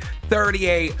victory,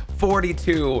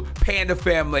 38-42. Panda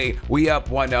family, we up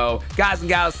 1-0. Guys and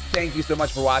gals, thank you so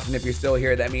much for watching. If you're still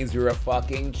here, that means you're a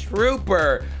fucking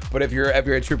trooper. But if you're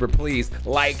a trooper, please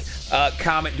like,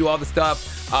 comment, do all the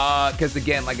stuff. Because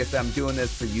again, like I said, I'm doing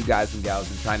this for you guys and gals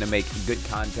and trying to make good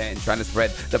content and trying to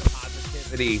spread the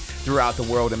positivity throughout the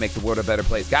world and make the world a better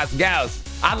place. Guys and gals,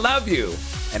 I love you.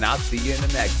 And I'll see you in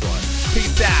the next one.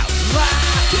 Peace out.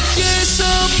 You're so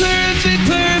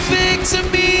perfect to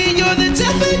me. You're the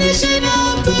definition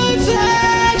of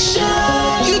perfection.